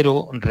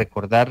 quiero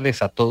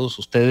recordarles a todos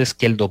ustedes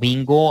que el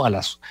domingo a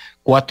las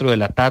 4 de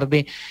la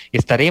tarde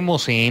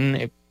estaremos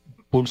en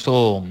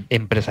Pulso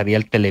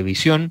Empresarial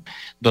Televisión,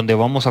 donde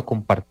vamos a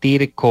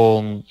compartir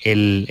con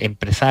el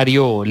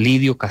empresario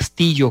Lidio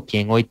Castillo,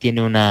 quien hoy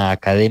tiene una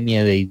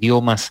academia de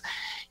idiomas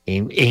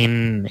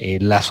en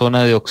la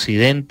zona de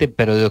Occidente,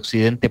 pero de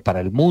Occidente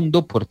para el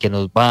mundo, porque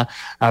nos va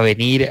a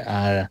venir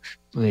a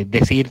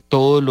decir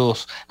todos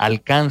los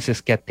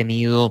alcances que ha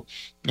tenido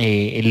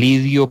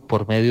Lidio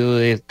por medio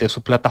de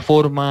su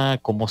plataforma,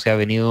 cómo se ha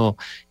venido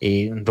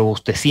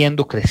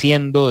robusteciendo,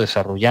 creciendo,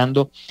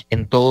 desarrollando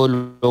en todo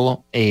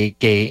lo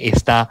que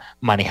está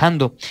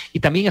manejando. Y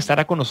también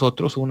estará con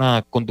nosotros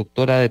una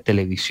conductora de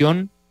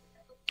televisión,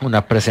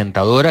 una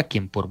presentadora,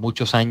 quien por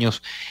muchos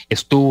años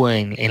estuvo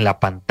en la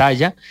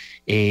pantalla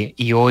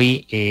y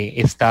hoy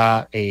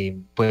está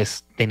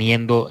pues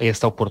teniendo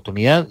esta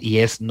oportunidad, y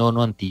es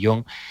Nono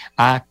Antillón,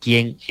 a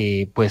quien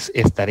pues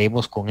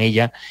estaremos con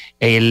ella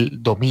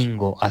el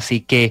domingo. Así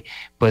que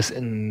pues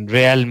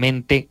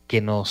realmente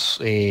que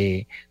nos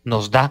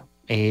da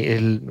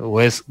o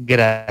es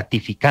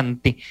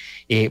gratificante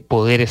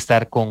poder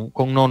estar con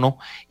Nono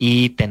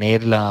y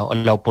tener la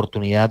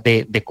oportunidad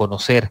de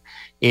conocer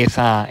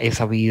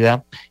esa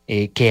vida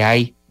que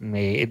hay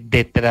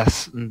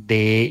detrás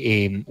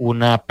de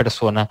una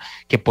persona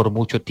que por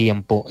mucho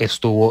tiempo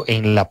estuvo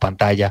en la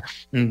pantalla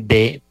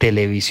de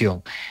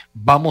televisión.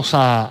 Vamos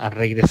a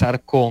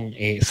regresar con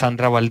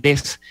Sandra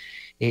Valdez.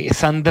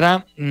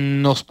 Sandra,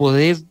 ¿nos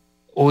podés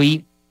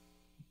hoy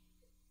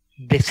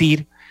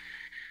decir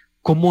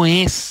cómo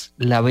es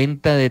la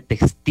venta de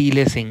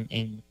textiles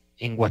en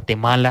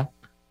Guatemala?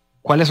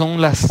 ¿Cuáles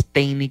son las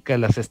técnicas,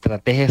 las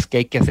estrategias que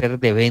hay que hacer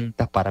de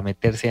venta para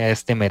meterse a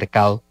este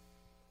mercado?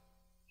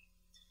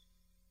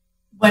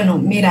 Bueno,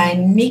 mira,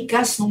 en mi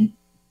caso,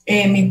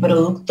 mi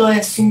producto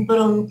es un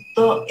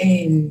producto,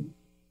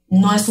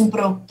 no es un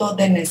producto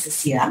de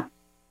necesidad,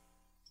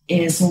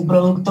 es un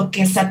producto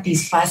que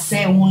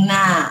satisface un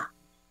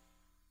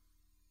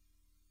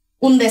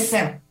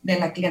deseo de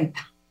la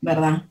clienta,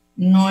 ¿verdad?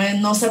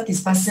 No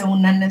satisface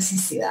una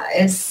necesidad.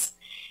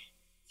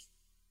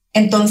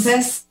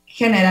 Entonces,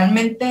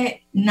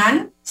 generalmente,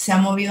 NAN se ha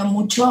movido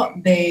mucho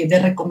de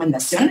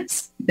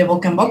recomendaciones, de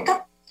boca en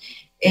boca.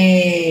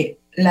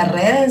 Las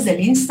redes del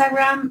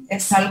Instagram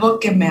es algo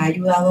que me ha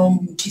ayudado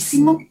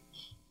muchísimo.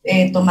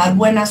 Tomar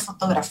buenas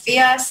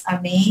fotografías. A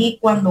mí,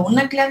 cuando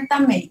una clienta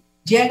me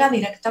llega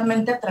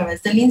directamente a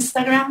través del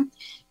Instagram,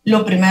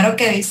 lo primero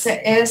que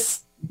dice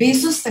es: vi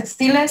sus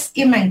textiles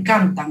y me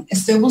encantan,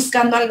 estoy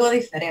buscando algo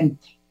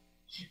diferente.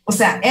 O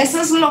sea,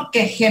 eso es lo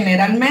que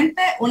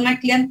generalmente una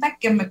clienta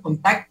que me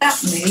contacta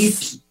me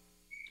dice.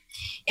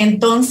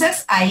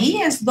 Entonces, ahí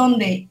es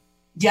donde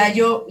ya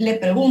yo le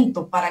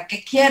pregunto: ¿para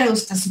qué quiere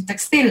usted su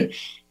textil?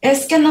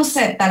 Es que no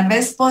sé, tal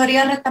vez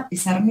podría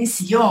retapizar mi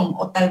sillón,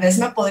 o tal vez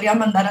me podría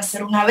mandar a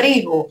hacer un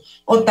abrigo,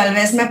 o tal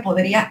vez me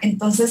podría.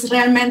 Entonces,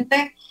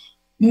 realmente,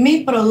 mi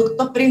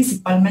producto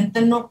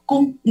principalmente no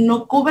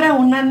cubre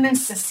una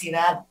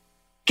necesidad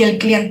que el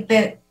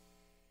cliente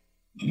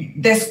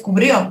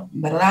descubrió,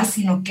 ¿verdad?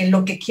 Sino que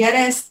lo que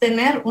quiere es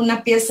tener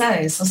una pieza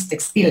de esos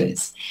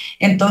textiles.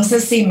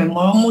 Entonces, sí, me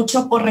muevo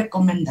mucho por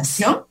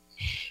recomendación.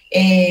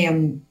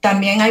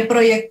 También hay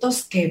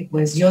proyectos que,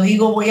 pues, yo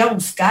digo, voy a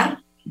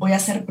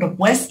hacer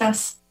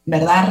propuestas,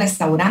 ¿verdad?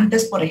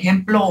 Restaurantes, por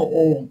ejemplo,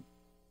 o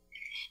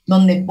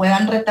donde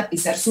puedan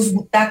retapizar sus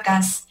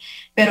butacas.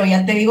 Pero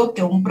ya te digo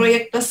que un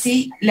proyecto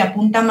así le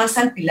apunta más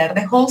al pilar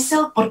de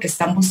wholesale, porque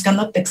están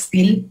buscando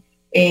textil,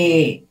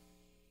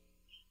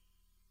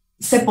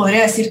 se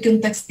podría decir que un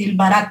textil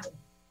barato,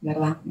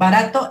 ¿verdad?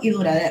 Barato y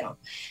duradero.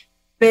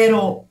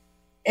 Pero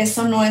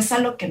eso no es a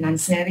lo que NAN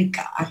se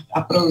dedica,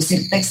 a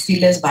producir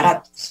textiles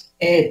baratos.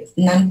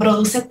 NAN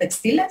produce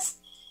textiles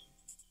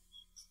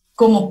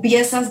como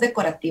piezas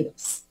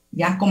decorativas,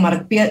 ya como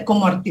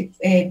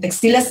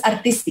textiles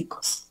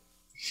artísticos.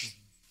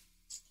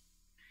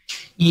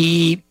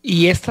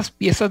 Y estas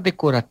piezas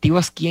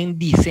decorativas, ¿quién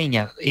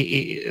diseña?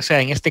 O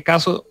sea, en este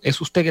caso, ¿es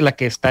usted la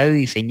que está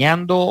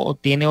diseñando o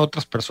tiene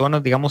otras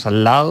personas, digamos,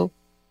 al lado?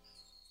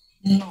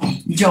 No,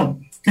 yo.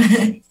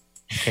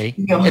 Okay.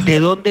 ¿De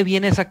dónde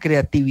viene esa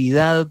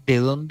creatividad? ¿De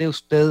dónde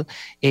usted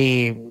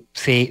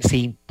se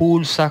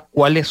impulsa?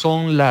 ¿Cuáles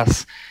son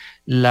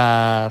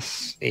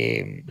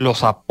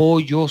los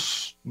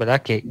apoyos,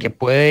 ¿verdad? que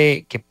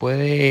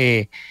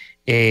puede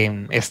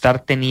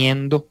estar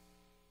teniendo?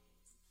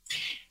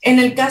 En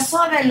el caso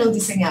de los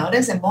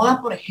diseñadores de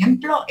moda, por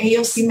ejemplo,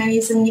 ellos sí me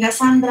dicen: mira,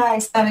 Sandra,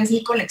 esta vez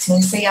mi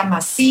colección se llama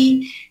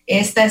así,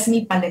 esta es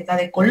mi paleta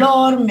de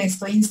color, me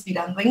estoy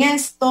inspirando en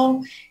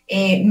esto.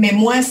 Me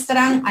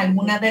muestran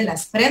algunas de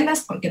las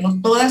prendas, porque no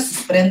todas sus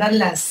prendas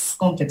las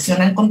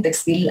confeccionan con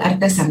textil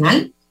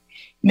artesanal.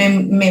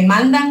 Me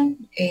mandan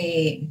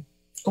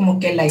como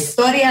que la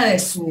historia de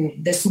su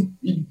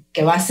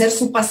que va a ser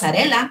su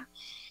pasarela.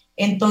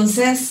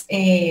 Entonces,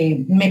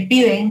 me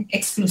piden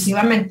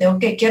exclusivamente: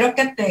 ok, quiero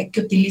que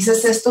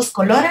utilices estos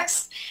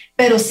colores,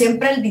 pero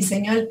siempre el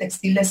diseño del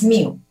textil es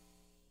mío,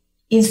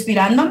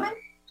 inspirándome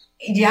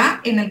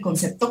ya en el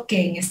concepto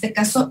que en este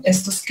caso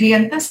estos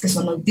clientes, que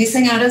son los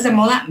diseñadores de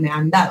moda, me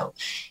han dado.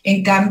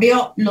 En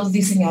cambio, los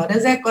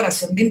diseñadores de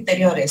decoración de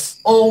interiores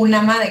o una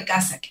ama de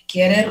casa que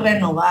quiere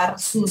renovar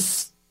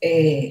sus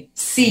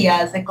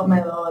sillas de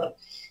comedor,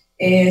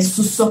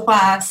 sus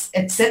sofás,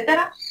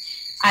 etcétera,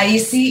 ahí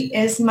sí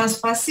es más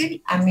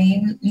fácil. A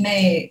mí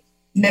me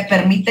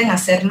permiten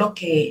hacer lo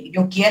que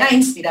yo quiera,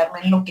 inspirarme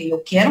en lo que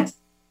yo quiero.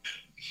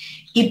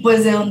 Y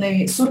pues de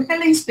donde surge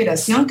la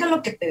inspiración, que es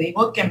lo que te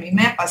digo, que a mí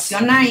me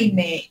apasiona y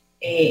me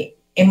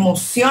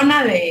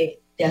emociona de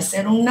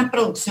hacer una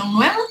producción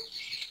nueva,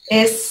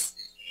 es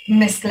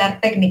mezclar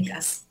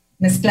técnicas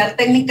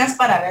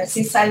para ver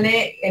si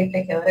sale el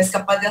tejedor es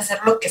capaz de hacer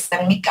lo que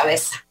está en mi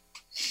cabeza,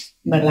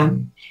 ¿verdad?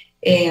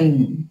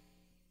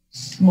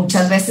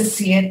 Muchas veces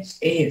sí,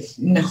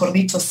 mejor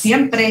dicho,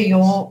 siempre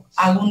yo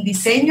hago un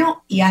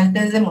diseño y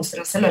antes de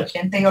mostrárselo al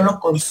cliente yo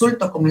lo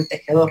consulto con el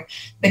tejedor,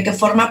 de qué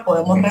forma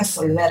podemos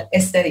resolver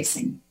este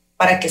diseño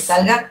para que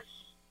salga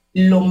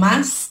lo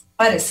más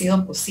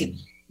parecido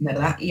posible,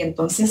 ¿verdad? Y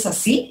entonces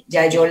así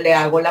ya yo le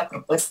hago la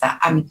propuesta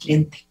a mi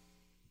cliente.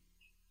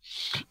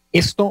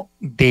 Esto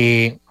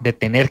de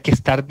tener que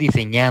estar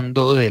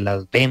diseñando, de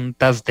las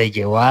ventas, de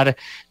llevar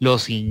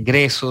los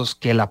ingresos,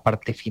 que la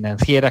parte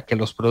financiera, que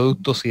los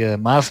productos y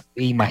demás,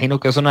 imagino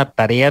que es una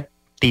tarea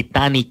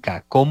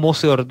titánica. ¿Cómo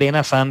se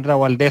ordena Sandra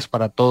Valdez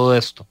para todo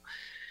esto?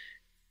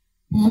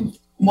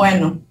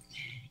 Bueno,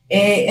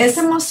 es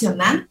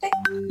emocionante.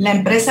 La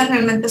empresa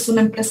realmente es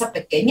una empresa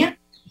pequeña.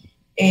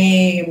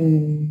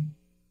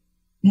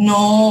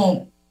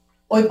 No,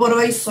 hoy por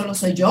hoy solo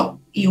soy yo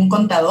y un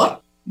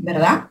contador,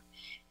 ¿verdad?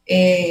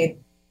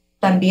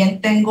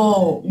 También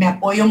me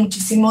apoyo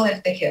muchísimo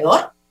del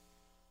tejedor.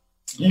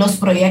 Los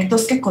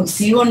proyectos que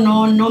consigo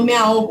no me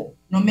ahogo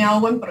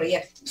en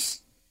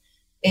proyectos.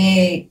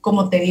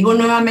 Como te digo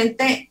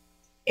nuevamente,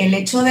 el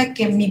hecho de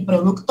que mi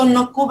producto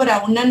no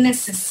cubra una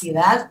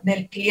necesidad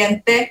del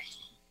cliente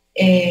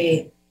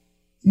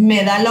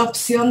me da la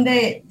opción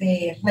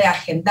de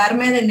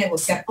reagendarme, de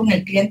negociar con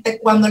el cliente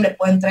cuándo le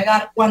puedo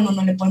entregar, cuándo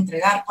no le puedo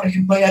entregar. Por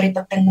ejemplo, yo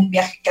ahorita tengo un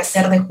viaje que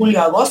hacer de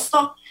julio a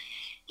agosto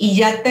y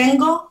ya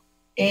tengo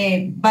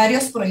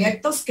varios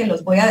proyectos que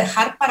los voy a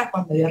dejar para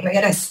cuando yo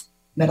regrese,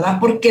 ¿verdad?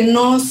 Porque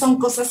no son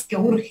cosas que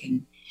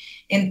urgen.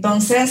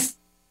 Entonces,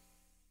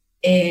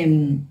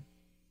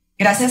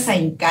 gracias a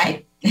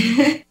INCAE,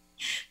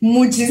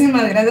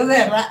 muchísimas gracias, de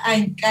verdad, a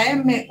INCAE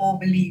me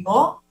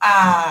obligó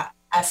a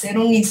hacer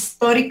un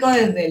histórico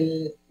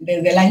desde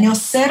el año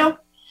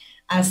 0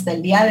 hasta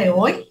el día de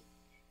hoy,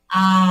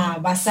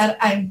 a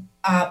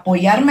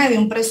apoyarme de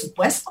un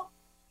presupuesto.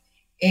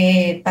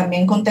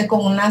 También conté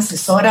con una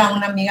asesora,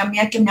 una amiga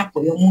mía que me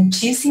apoyó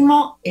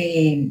muchísimo.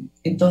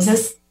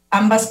 Entonces,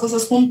 ambas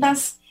cosas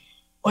juntas,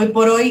 hoy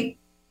por hoy,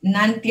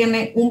 NAN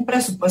tiene un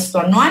presupuesto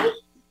anual,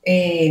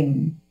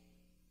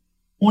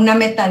 una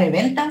meta de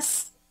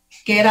ventas,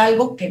 que era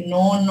algo que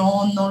no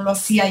lo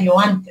hacía yo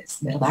antes,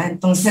 ¿verdad?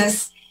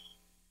 Entonces,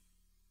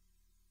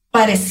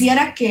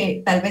 pareciera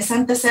que tal vez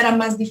antes era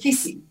más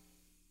difícil,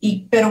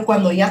 pero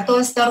cuando ya todo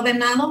está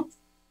ordenado,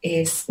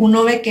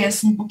 uno ve que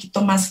es un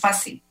poquito más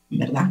fácil,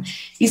 ¿verdad?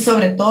 Y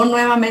sobre todo,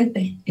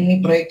 nuevamente, en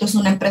mi proyecto es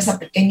una empresa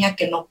pequeña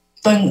que no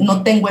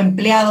tengo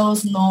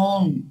empleados,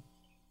 no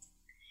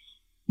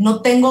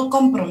tengo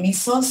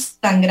compromisos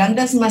tan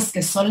grandes más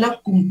que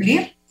solo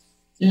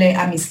cumplirle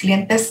a mis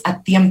clientes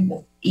a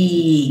tiempo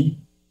y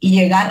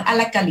llegar a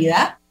la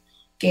calidad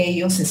que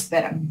ellos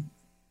esperan.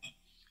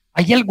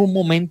 ¿Hay algún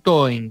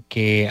momento en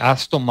que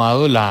has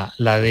tomado la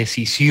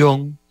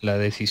decisión,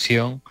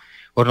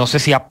 o no sé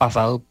si ha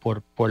pasado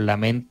por la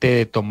mente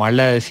de tomar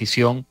la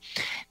decisión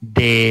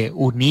de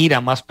unir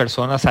a más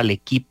personas al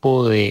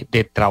equipo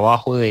de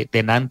trabajo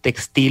de NAN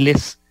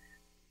Textiles?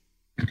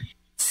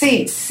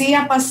 Sí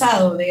ha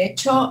pasado. De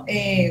hecho,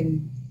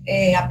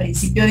 a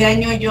principio de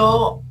año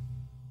yo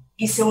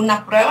hice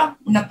una prueba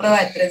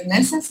de 3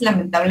 meses.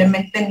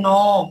 Lamentablemente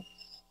no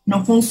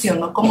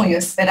funcionó como yo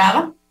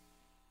esperaba.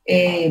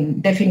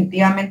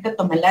 Definitivamente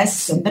tomé la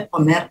decisión de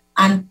poner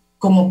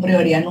como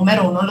prioridad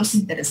número 1 los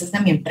intereses de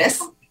mi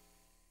empresa.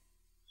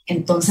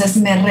 Entonces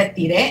me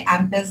retiré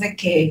antes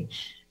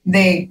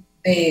de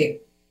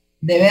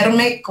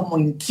verme como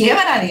en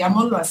quiebra,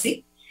 digámoslo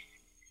así.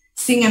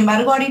 Sin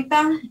embargo,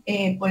 ahorita,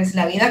 pues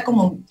la vida,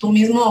 como tú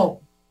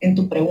mismo en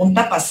tu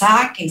pregunta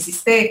pasada que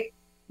hiciste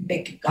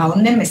de a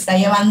dónde me está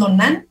llevando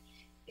NAN,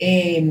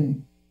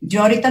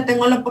 yo ahorita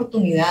tengo la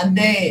oportunidad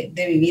de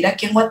vivir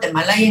aquí en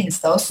Guatemala y en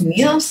Estados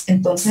Unidos.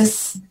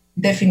 Entonces,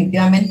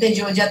 definitivamente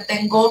yo ya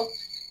tengo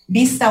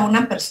vista a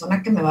una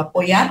persona que me va a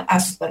apoyar a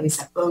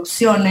supervisar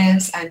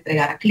producciones, a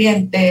entregar a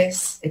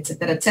clientes,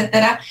 etcétera,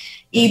 etcétera.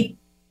 Y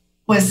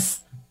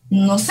pues,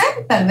 no sé,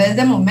 tal vez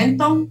de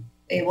momento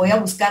voy a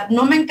buscar,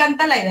 no me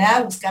encanta la idea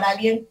de buscar a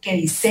alguien que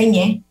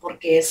diseñe,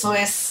 porque eso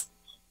es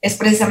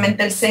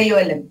precisamente el sello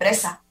de la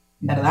empresa,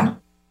 ¿verdad?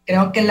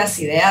 Creo que las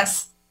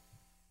ideas,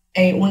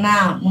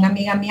 una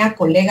amiga mía,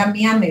 colega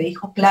mía, me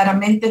dijo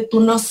claramente,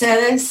 tú no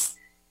cedes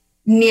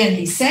ni el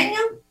diseño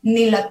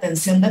ni la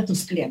atención de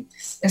tus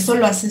clientes. Eso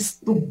lo haces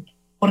tú,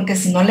 porque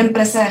si no la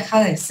empresa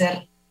deja de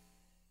ser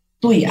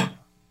tuya,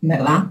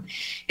 ¿verdad?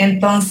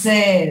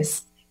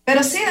 Entonces,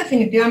 pero sí,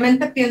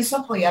 definitivamente pienso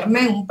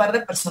apoyarme en un par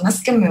de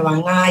personas que me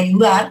van a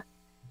ayudar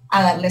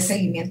a darle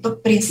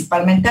seguimiento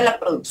principalmente a la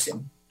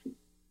producción.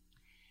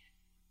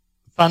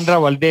 Sandra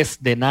Valdez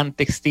de NAN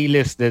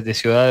Textiles desde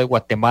Ciudad de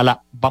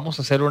Guatemala. Vamos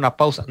a hacer una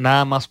pausa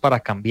nada más para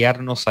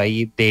cambiarnos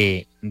ahí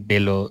de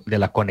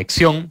la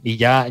conexión y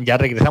ya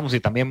regresamos, y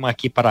también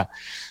aquí para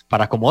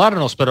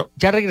acomodarnos, pero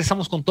ya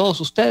regresamos con todos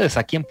ustedes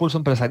aquí en Pulso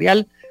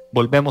Empresarial.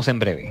 Volvemos en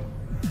breve.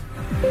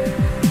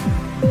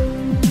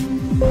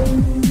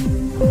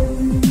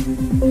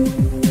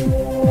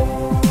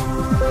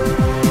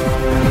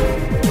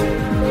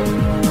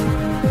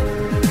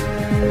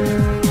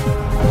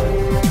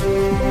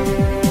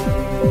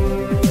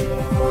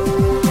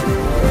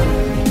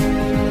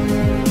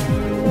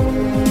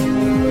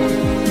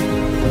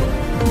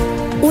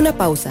 Una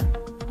pausa.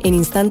 En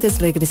instantes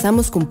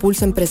regresamos con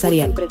Pulso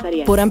Empresarial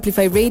por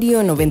Amplify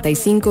Radio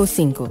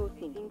 95.5.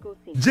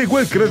 Llegó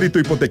el crédito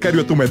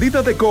hipotecario a tu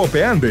medida de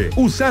Coopeande.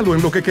 Úsalo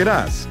en lo que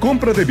querás.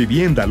 Compra de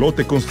vivienda,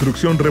 lote,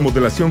 construcción,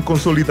 remodelación,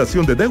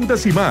 consolidación de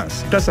deudas y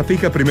más. Tasa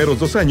fija primeros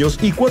 2 años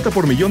y cuota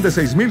por millón de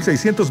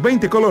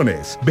 6.620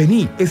 colones.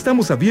 Vení,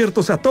 estamos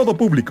abiertos a todo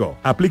público.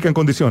 Aplican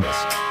condiciones.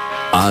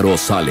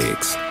 Aros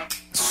Alex.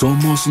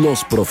 Somos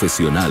los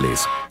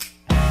profesionales.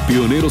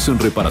 Pioneros en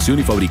reparación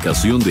y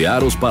fabricación de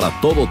aros para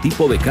todo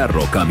tipo de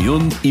carro,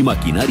 camión y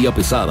maquinaria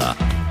pesada.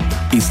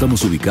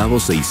 Estamos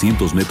ubicados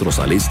 600 metros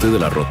al este de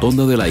la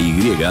rotonda de la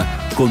Y,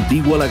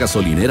 contigua a la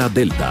gasolinera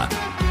Delta.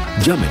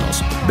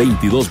 Llámenos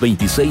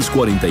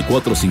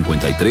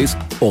 2226-4453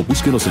 o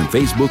búsquenos en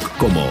Facebook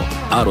como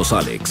Aros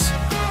Alex,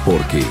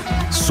 porque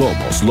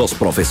somos los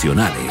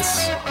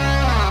profesionales.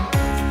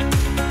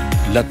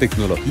 La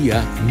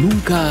tecnología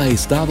nunca ha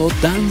estado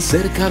tan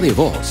cerca de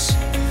vos.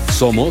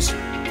 Somos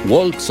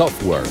Walk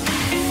Software.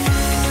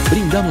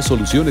 Brindamos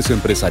soluciones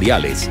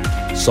empresariales,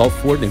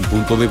 software en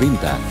punto de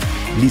venta,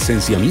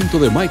 licenciamiento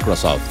de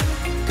Microsoft,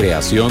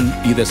 creación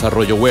y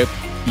desarrollo web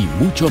y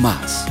mucho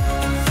más.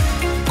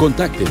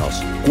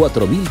 Contáctenos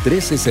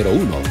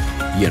 401301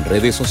 y en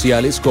redes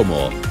sociales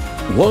como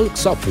Walk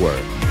Software.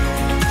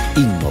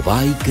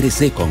 Innova y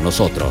crece con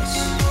nosotros.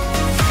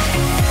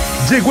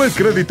 Llegó el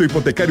crédito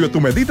hipotecario a tu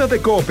medida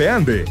de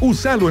Coopeande.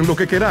 Úsalo en lo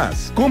que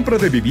querás. Compra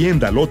de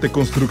vivienda, lote,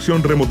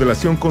 construcción,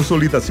 remodelación,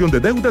 consolidación de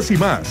deudas y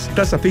más.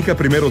 Tasa fija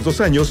primeros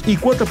 2 años y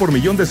cuota por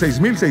millón de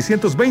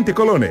 6,620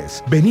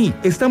 colones. Vení,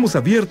 estamos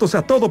abiertos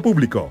a todo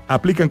público.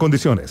 Aplican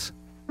condiciones.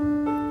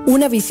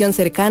 Una visión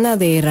cercana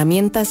de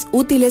herramientas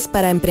útiles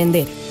para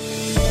emprender.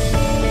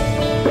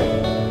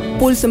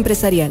 Pulso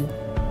Empresarial.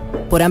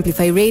 Por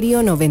Amplify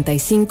Radio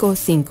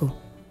 95.5.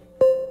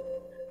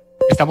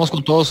 Estamos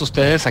con todos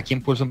ustedes aquí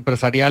en Pulso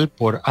Empresarial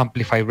por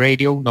Amplify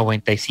Radio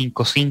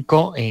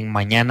 95.5 en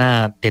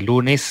mañana de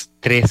lunes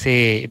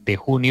 13 de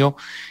junio,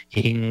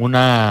 en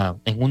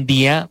un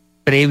día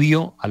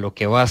previo a lo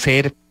que va a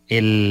ser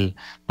el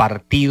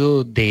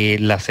partido de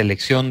la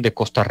selección de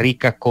Costa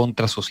Rica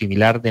contra su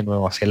similar de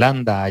Nueva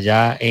Zelanda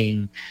allá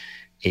en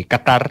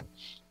Qatar,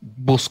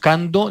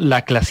 buscando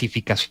la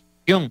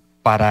clasificación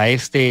para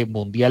este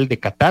Mundial de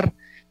Qatar,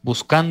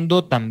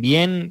 buscando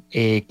también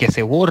que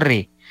se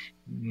borre.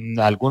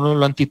 Algunos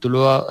lo han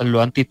titulado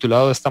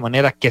de esta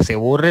manera, que se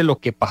borre lo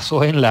que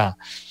pasó en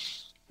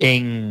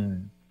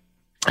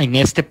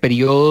este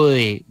periodo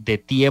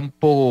de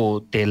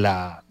tiempo de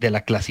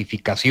la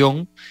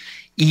clasificación,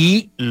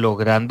 y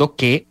logrando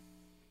que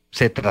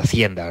se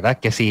trascienda, ¿verdad?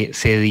 Que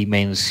se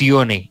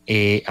dimensione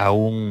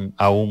aún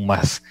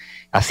más.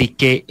 Así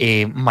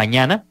que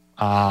mañana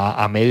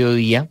a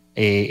mediodía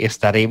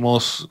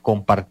estaremos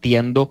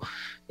compartiendo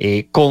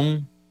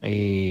con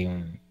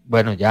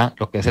ya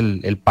lo que es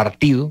el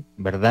partido,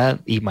 ¿verdad?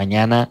 Y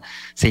mañana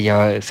se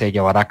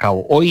llevará a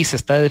cabo. Hoy se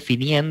está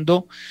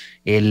definiendo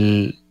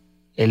el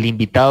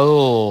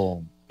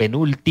invitado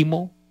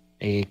penúltimo,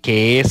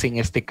 que es en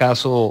este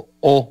caso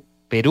o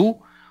Perú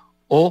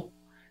o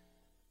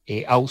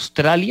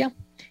Australia,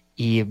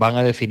 y van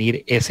a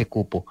definir ese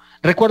cupo.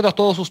 Recuerdo a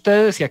todos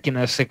ustedes y a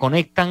quienes se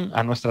conectan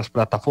a nuestras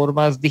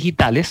plataformas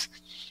digitales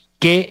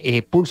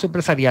que Pulso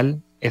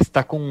Empresarial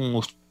está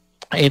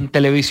en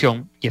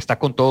televisión y está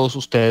con todos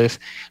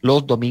ustedes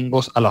los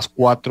domingos a las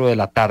 4 de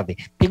la tarde.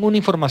 Tengo una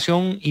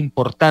información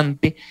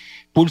importante.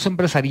 Pulso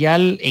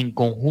Empresarial, en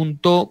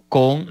conjunto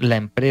con la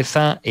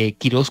empresa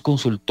Quirós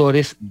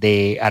Consultores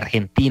de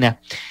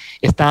Argentina,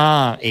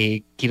 está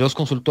Quirós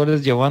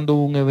Consultores llevando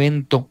un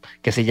evento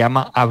que se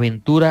llama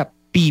Aventura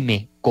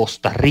Pyme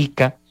Costa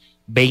Rica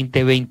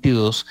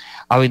 2022.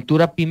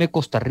 Aventura Pyme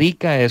Costa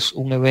Rica es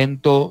un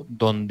evento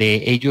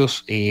donde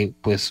ellos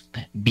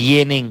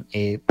vienen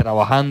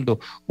trabajando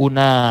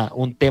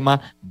un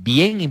tema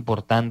bien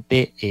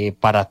importante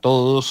para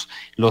todos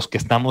los que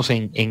estamos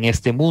en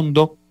este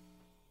mundo.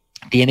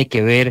 Tiene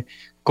que ver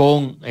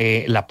con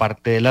la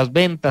parte de las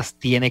ventas,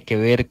 tiene que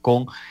ver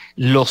con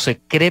los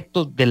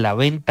secretos de la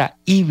venta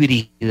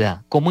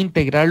híbrida, cómo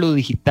integrar lo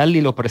digital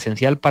y lo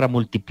presencial para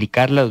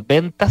multiplicar las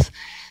ventas.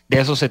 De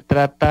eso se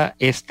trata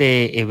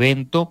este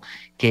evento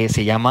que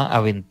se llama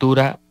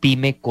Aventura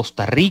Pyme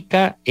Costa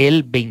Rica,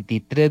 el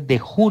 23 de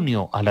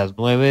junio a las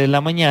 9 de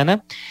la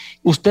mañana.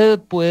 Usted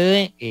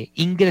puede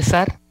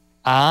ingresar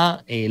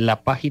a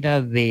la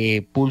página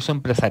de Pulso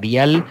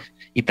Empresarial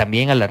y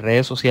también a las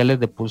redes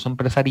sociales de Pulso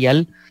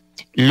Empresarial,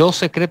 los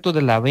secretos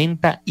de la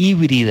venta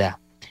híbrida.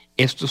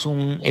 Esto es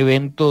un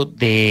evento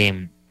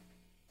de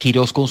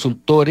Quirós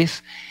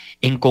Consultores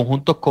en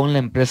conjunto con la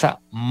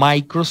empresa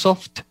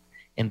Microsoft.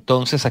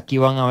 Entonces aquí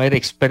van a haber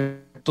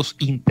expertos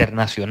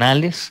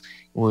internacionales,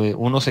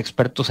 unos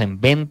expertos en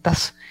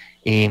ventas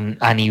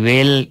a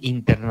nivel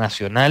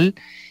internacional,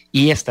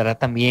 y estará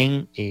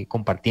también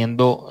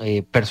compartiendo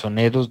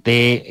personeros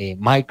de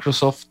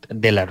Microsoft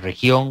de la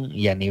región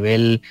y a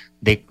nivel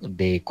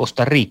de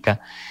Costa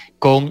Rica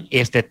con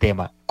este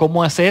tema.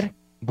 ¿Cómo hacer?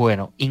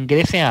 Bueno,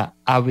 ingrese a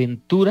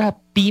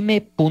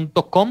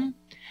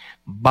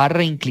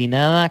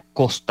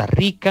aventurapyme.com/Costa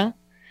Rica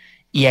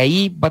y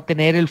ahí va a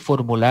tener el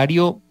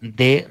formulario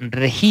de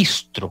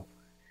registro.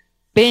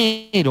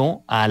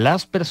 Pero a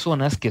las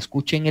personas que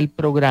escuchen el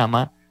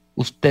programa,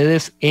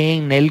 ustedes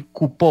en el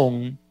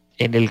cupón,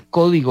 en el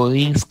código de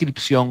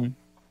inscripción,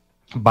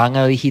 van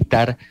a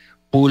digitar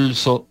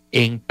Pulso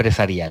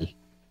Empresarial.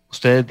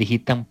 Ustedes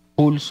digitan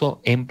Pulso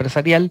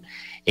Empresarial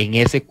en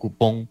ese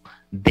cupón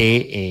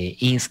de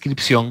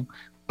inscripción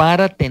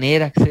para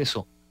tener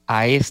acceso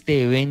a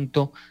este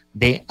evento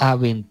de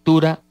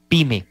Aventura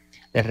Pyme.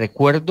 Les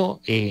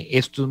recuerdo,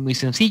 esto es muy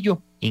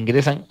sencillo.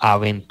 Ingresan a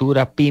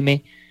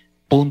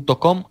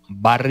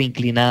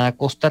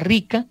aventurapyme.com/Costa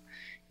Rica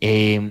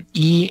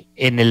y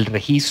en el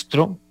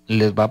registro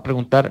les va a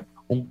preguntar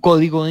un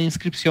código de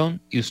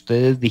inscripción y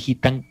ustedes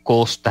digitan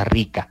Costa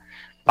Rica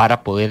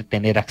para poder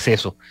tener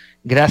acceso.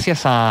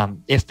 Gracias a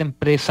esta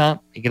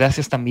empresa,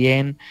 gracias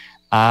también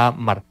a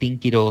Martín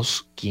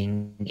Quiroz,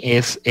 quien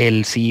es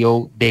el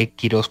CEO de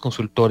Quiroz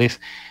Consultores,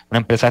 una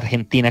empresa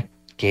argentina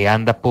que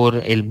anda por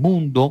el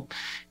mundo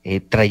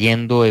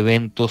trayendo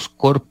eventos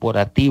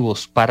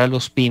corporativos para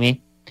los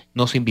pyme.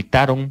 Nos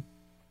invitaron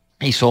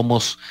y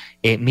somos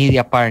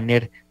media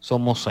partner,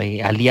 somos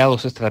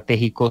aliados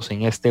estratégicos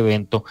en este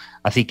evento,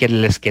 así que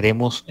les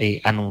queremos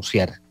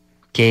anunciar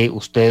que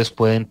ustedes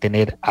pueden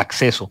tener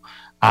acceso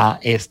a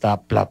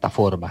esta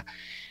plataforma.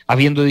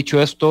 Habiendo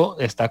dicho esto,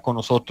 está con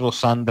nosotros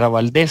Sandra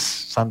Valdez.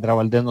 Sandra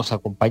Valdez nos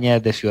acompaña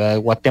desde Ciudad de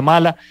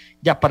Guatemala.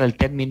 Ya para el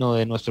término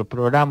de nuestro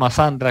programa,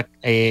 Sandra,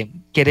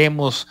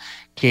 queremos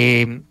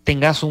que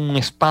tengas un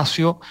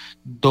espacio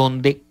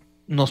donde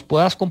nos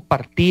puedas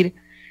compartir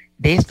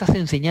de estas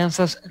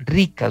enseñanzas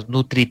ricas,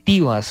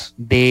 nutritivas,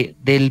 de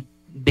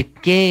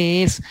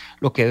qué es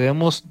lo que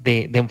debemos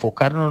de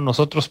enfocarnos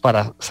nosotros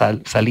para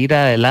salir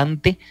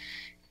adelante.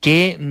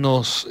 ¿Qué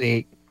nos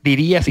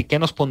dirías y qué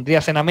nos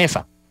pondrías en la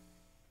mesa?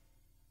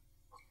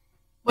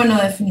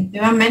 Bueno,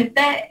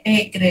 definitivamente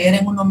creer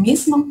en uno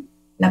mismo,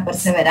 la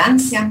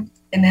perseverancia,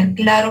 tener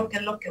claro qué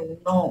es lo que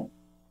uno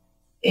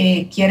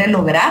quiere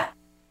lograr,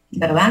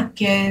 ¿verdad?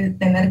 Que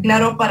tener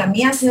claro para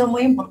mí ha sido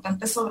muy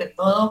importante, sobre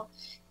todo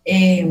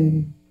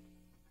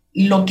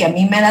lo que a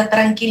mí me da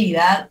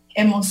tranquilidad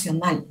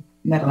emocional,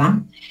 ¿verdad?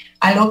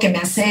 Algo que me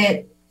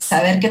hace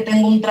saber que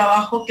tengo un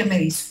trabajo que me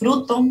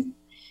disfruto,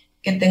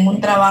 que tengo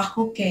un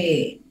trabajo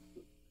que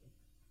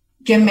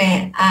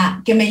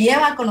me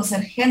lleva a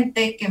conocer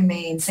gente, que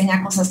me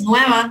enseña cosas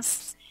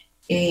nuevas,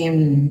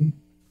 que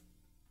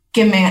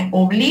me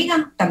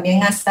obliga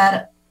también a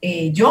estar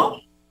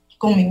yo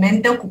con mi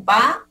mente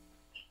ocupada,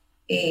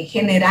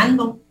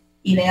 generando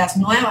ideas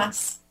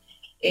nuevas.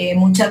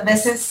 Muchas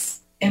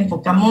veces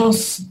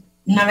enfocamos,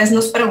 una vez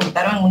nos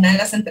preguntaron en una de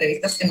las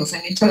entrevistas que nos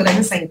han hecho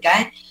gracias a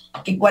INCAE,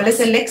 que cuál es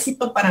el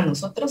éxito para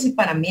nosotros, y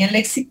para mí el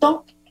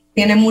éxito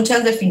tiene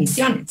muchas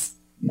definiciones,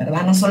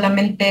 ¿verdad? No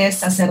solamente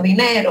es hacer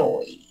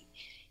dinero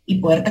y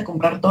poderte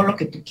comprar todo lo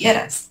que tú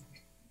quieras.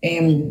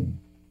 El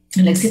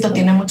éxito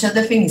tiene muchas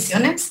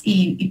definiciones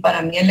y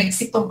para mí el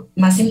éxito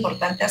más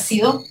importante ha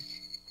sido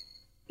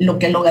lo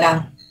que he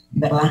logrado,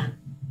 ¿verdad?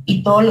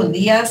 Y todos los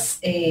días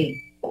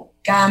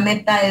cada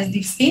meta es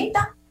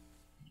distinta,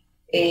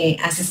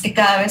 así es que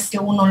cada vez que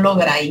uno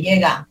logra y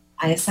llega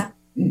a esa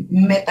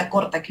meta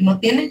corta que uno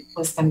tiene,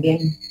 pues también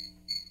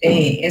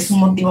es un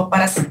motivo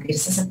para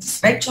sentirse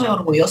satisfecho,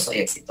 orgulloso y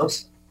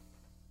exitoso.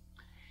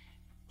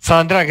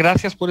 Sandra,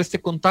 gracias por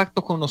este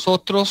contacto con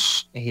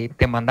nosotros.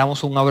 Te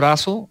mandamos un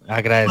abrazo.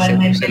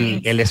 Agradecemos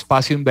el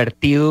espacio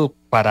invertido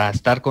para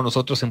estar con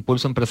nosotros en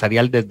Pulso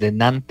Empresarial desde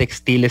NAN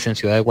Textiles en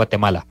Ciudad de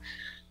Guatemala.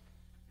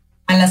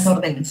 A las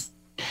órdenes.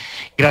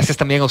 Gracias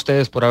también a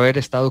ustedes por haber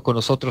estado con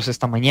nosotros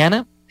esta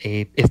mañana.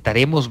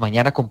 Estaremos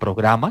mañana con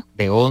programa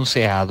de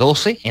 11 a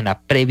 12 en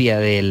la previa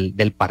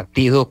del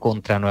partido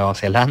contra Nueva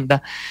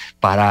Zelanda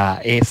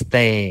para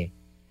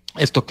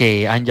esto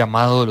que han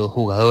llamado los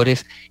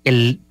jugadores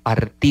el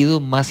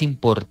partido más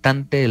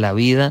importante de la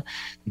vida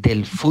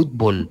del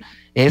fútbol.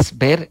 Es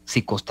ver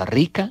si Costa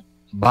Rica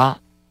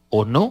va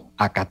o no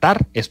a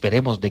Qatar.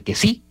 Esperemos de que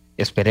sí.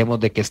 Esperemos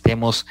de que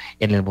estemos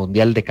en el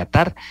Mundial de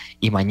Qatar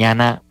y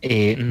mañana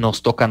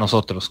nos toca a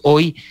nosotros.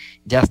 Hoy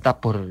ya está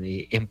por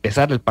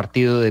empezar el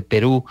partido de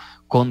Perú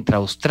contra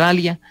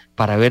Australia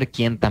para ver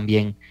quién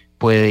también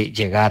puede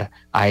llegar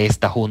a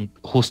esta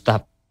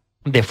justa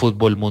de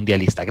fútbol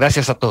mundialista.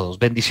 Gracias a todos.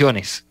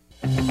 Bendiciones.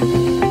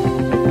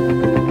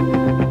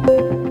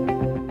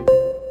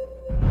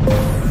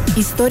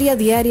 Historia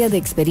diaria de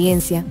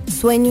experiencia,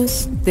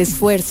 sueños, de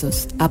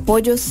esfuerzos,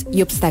 apoyos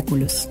y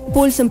obstáculos.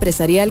 Pulso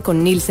Empresarial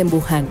con Nilsen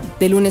Buján,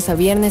 de lunes a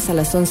viernes a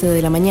las 11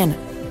 de la mañana,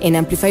 en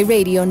Amplify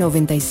Radio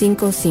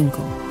 95.5.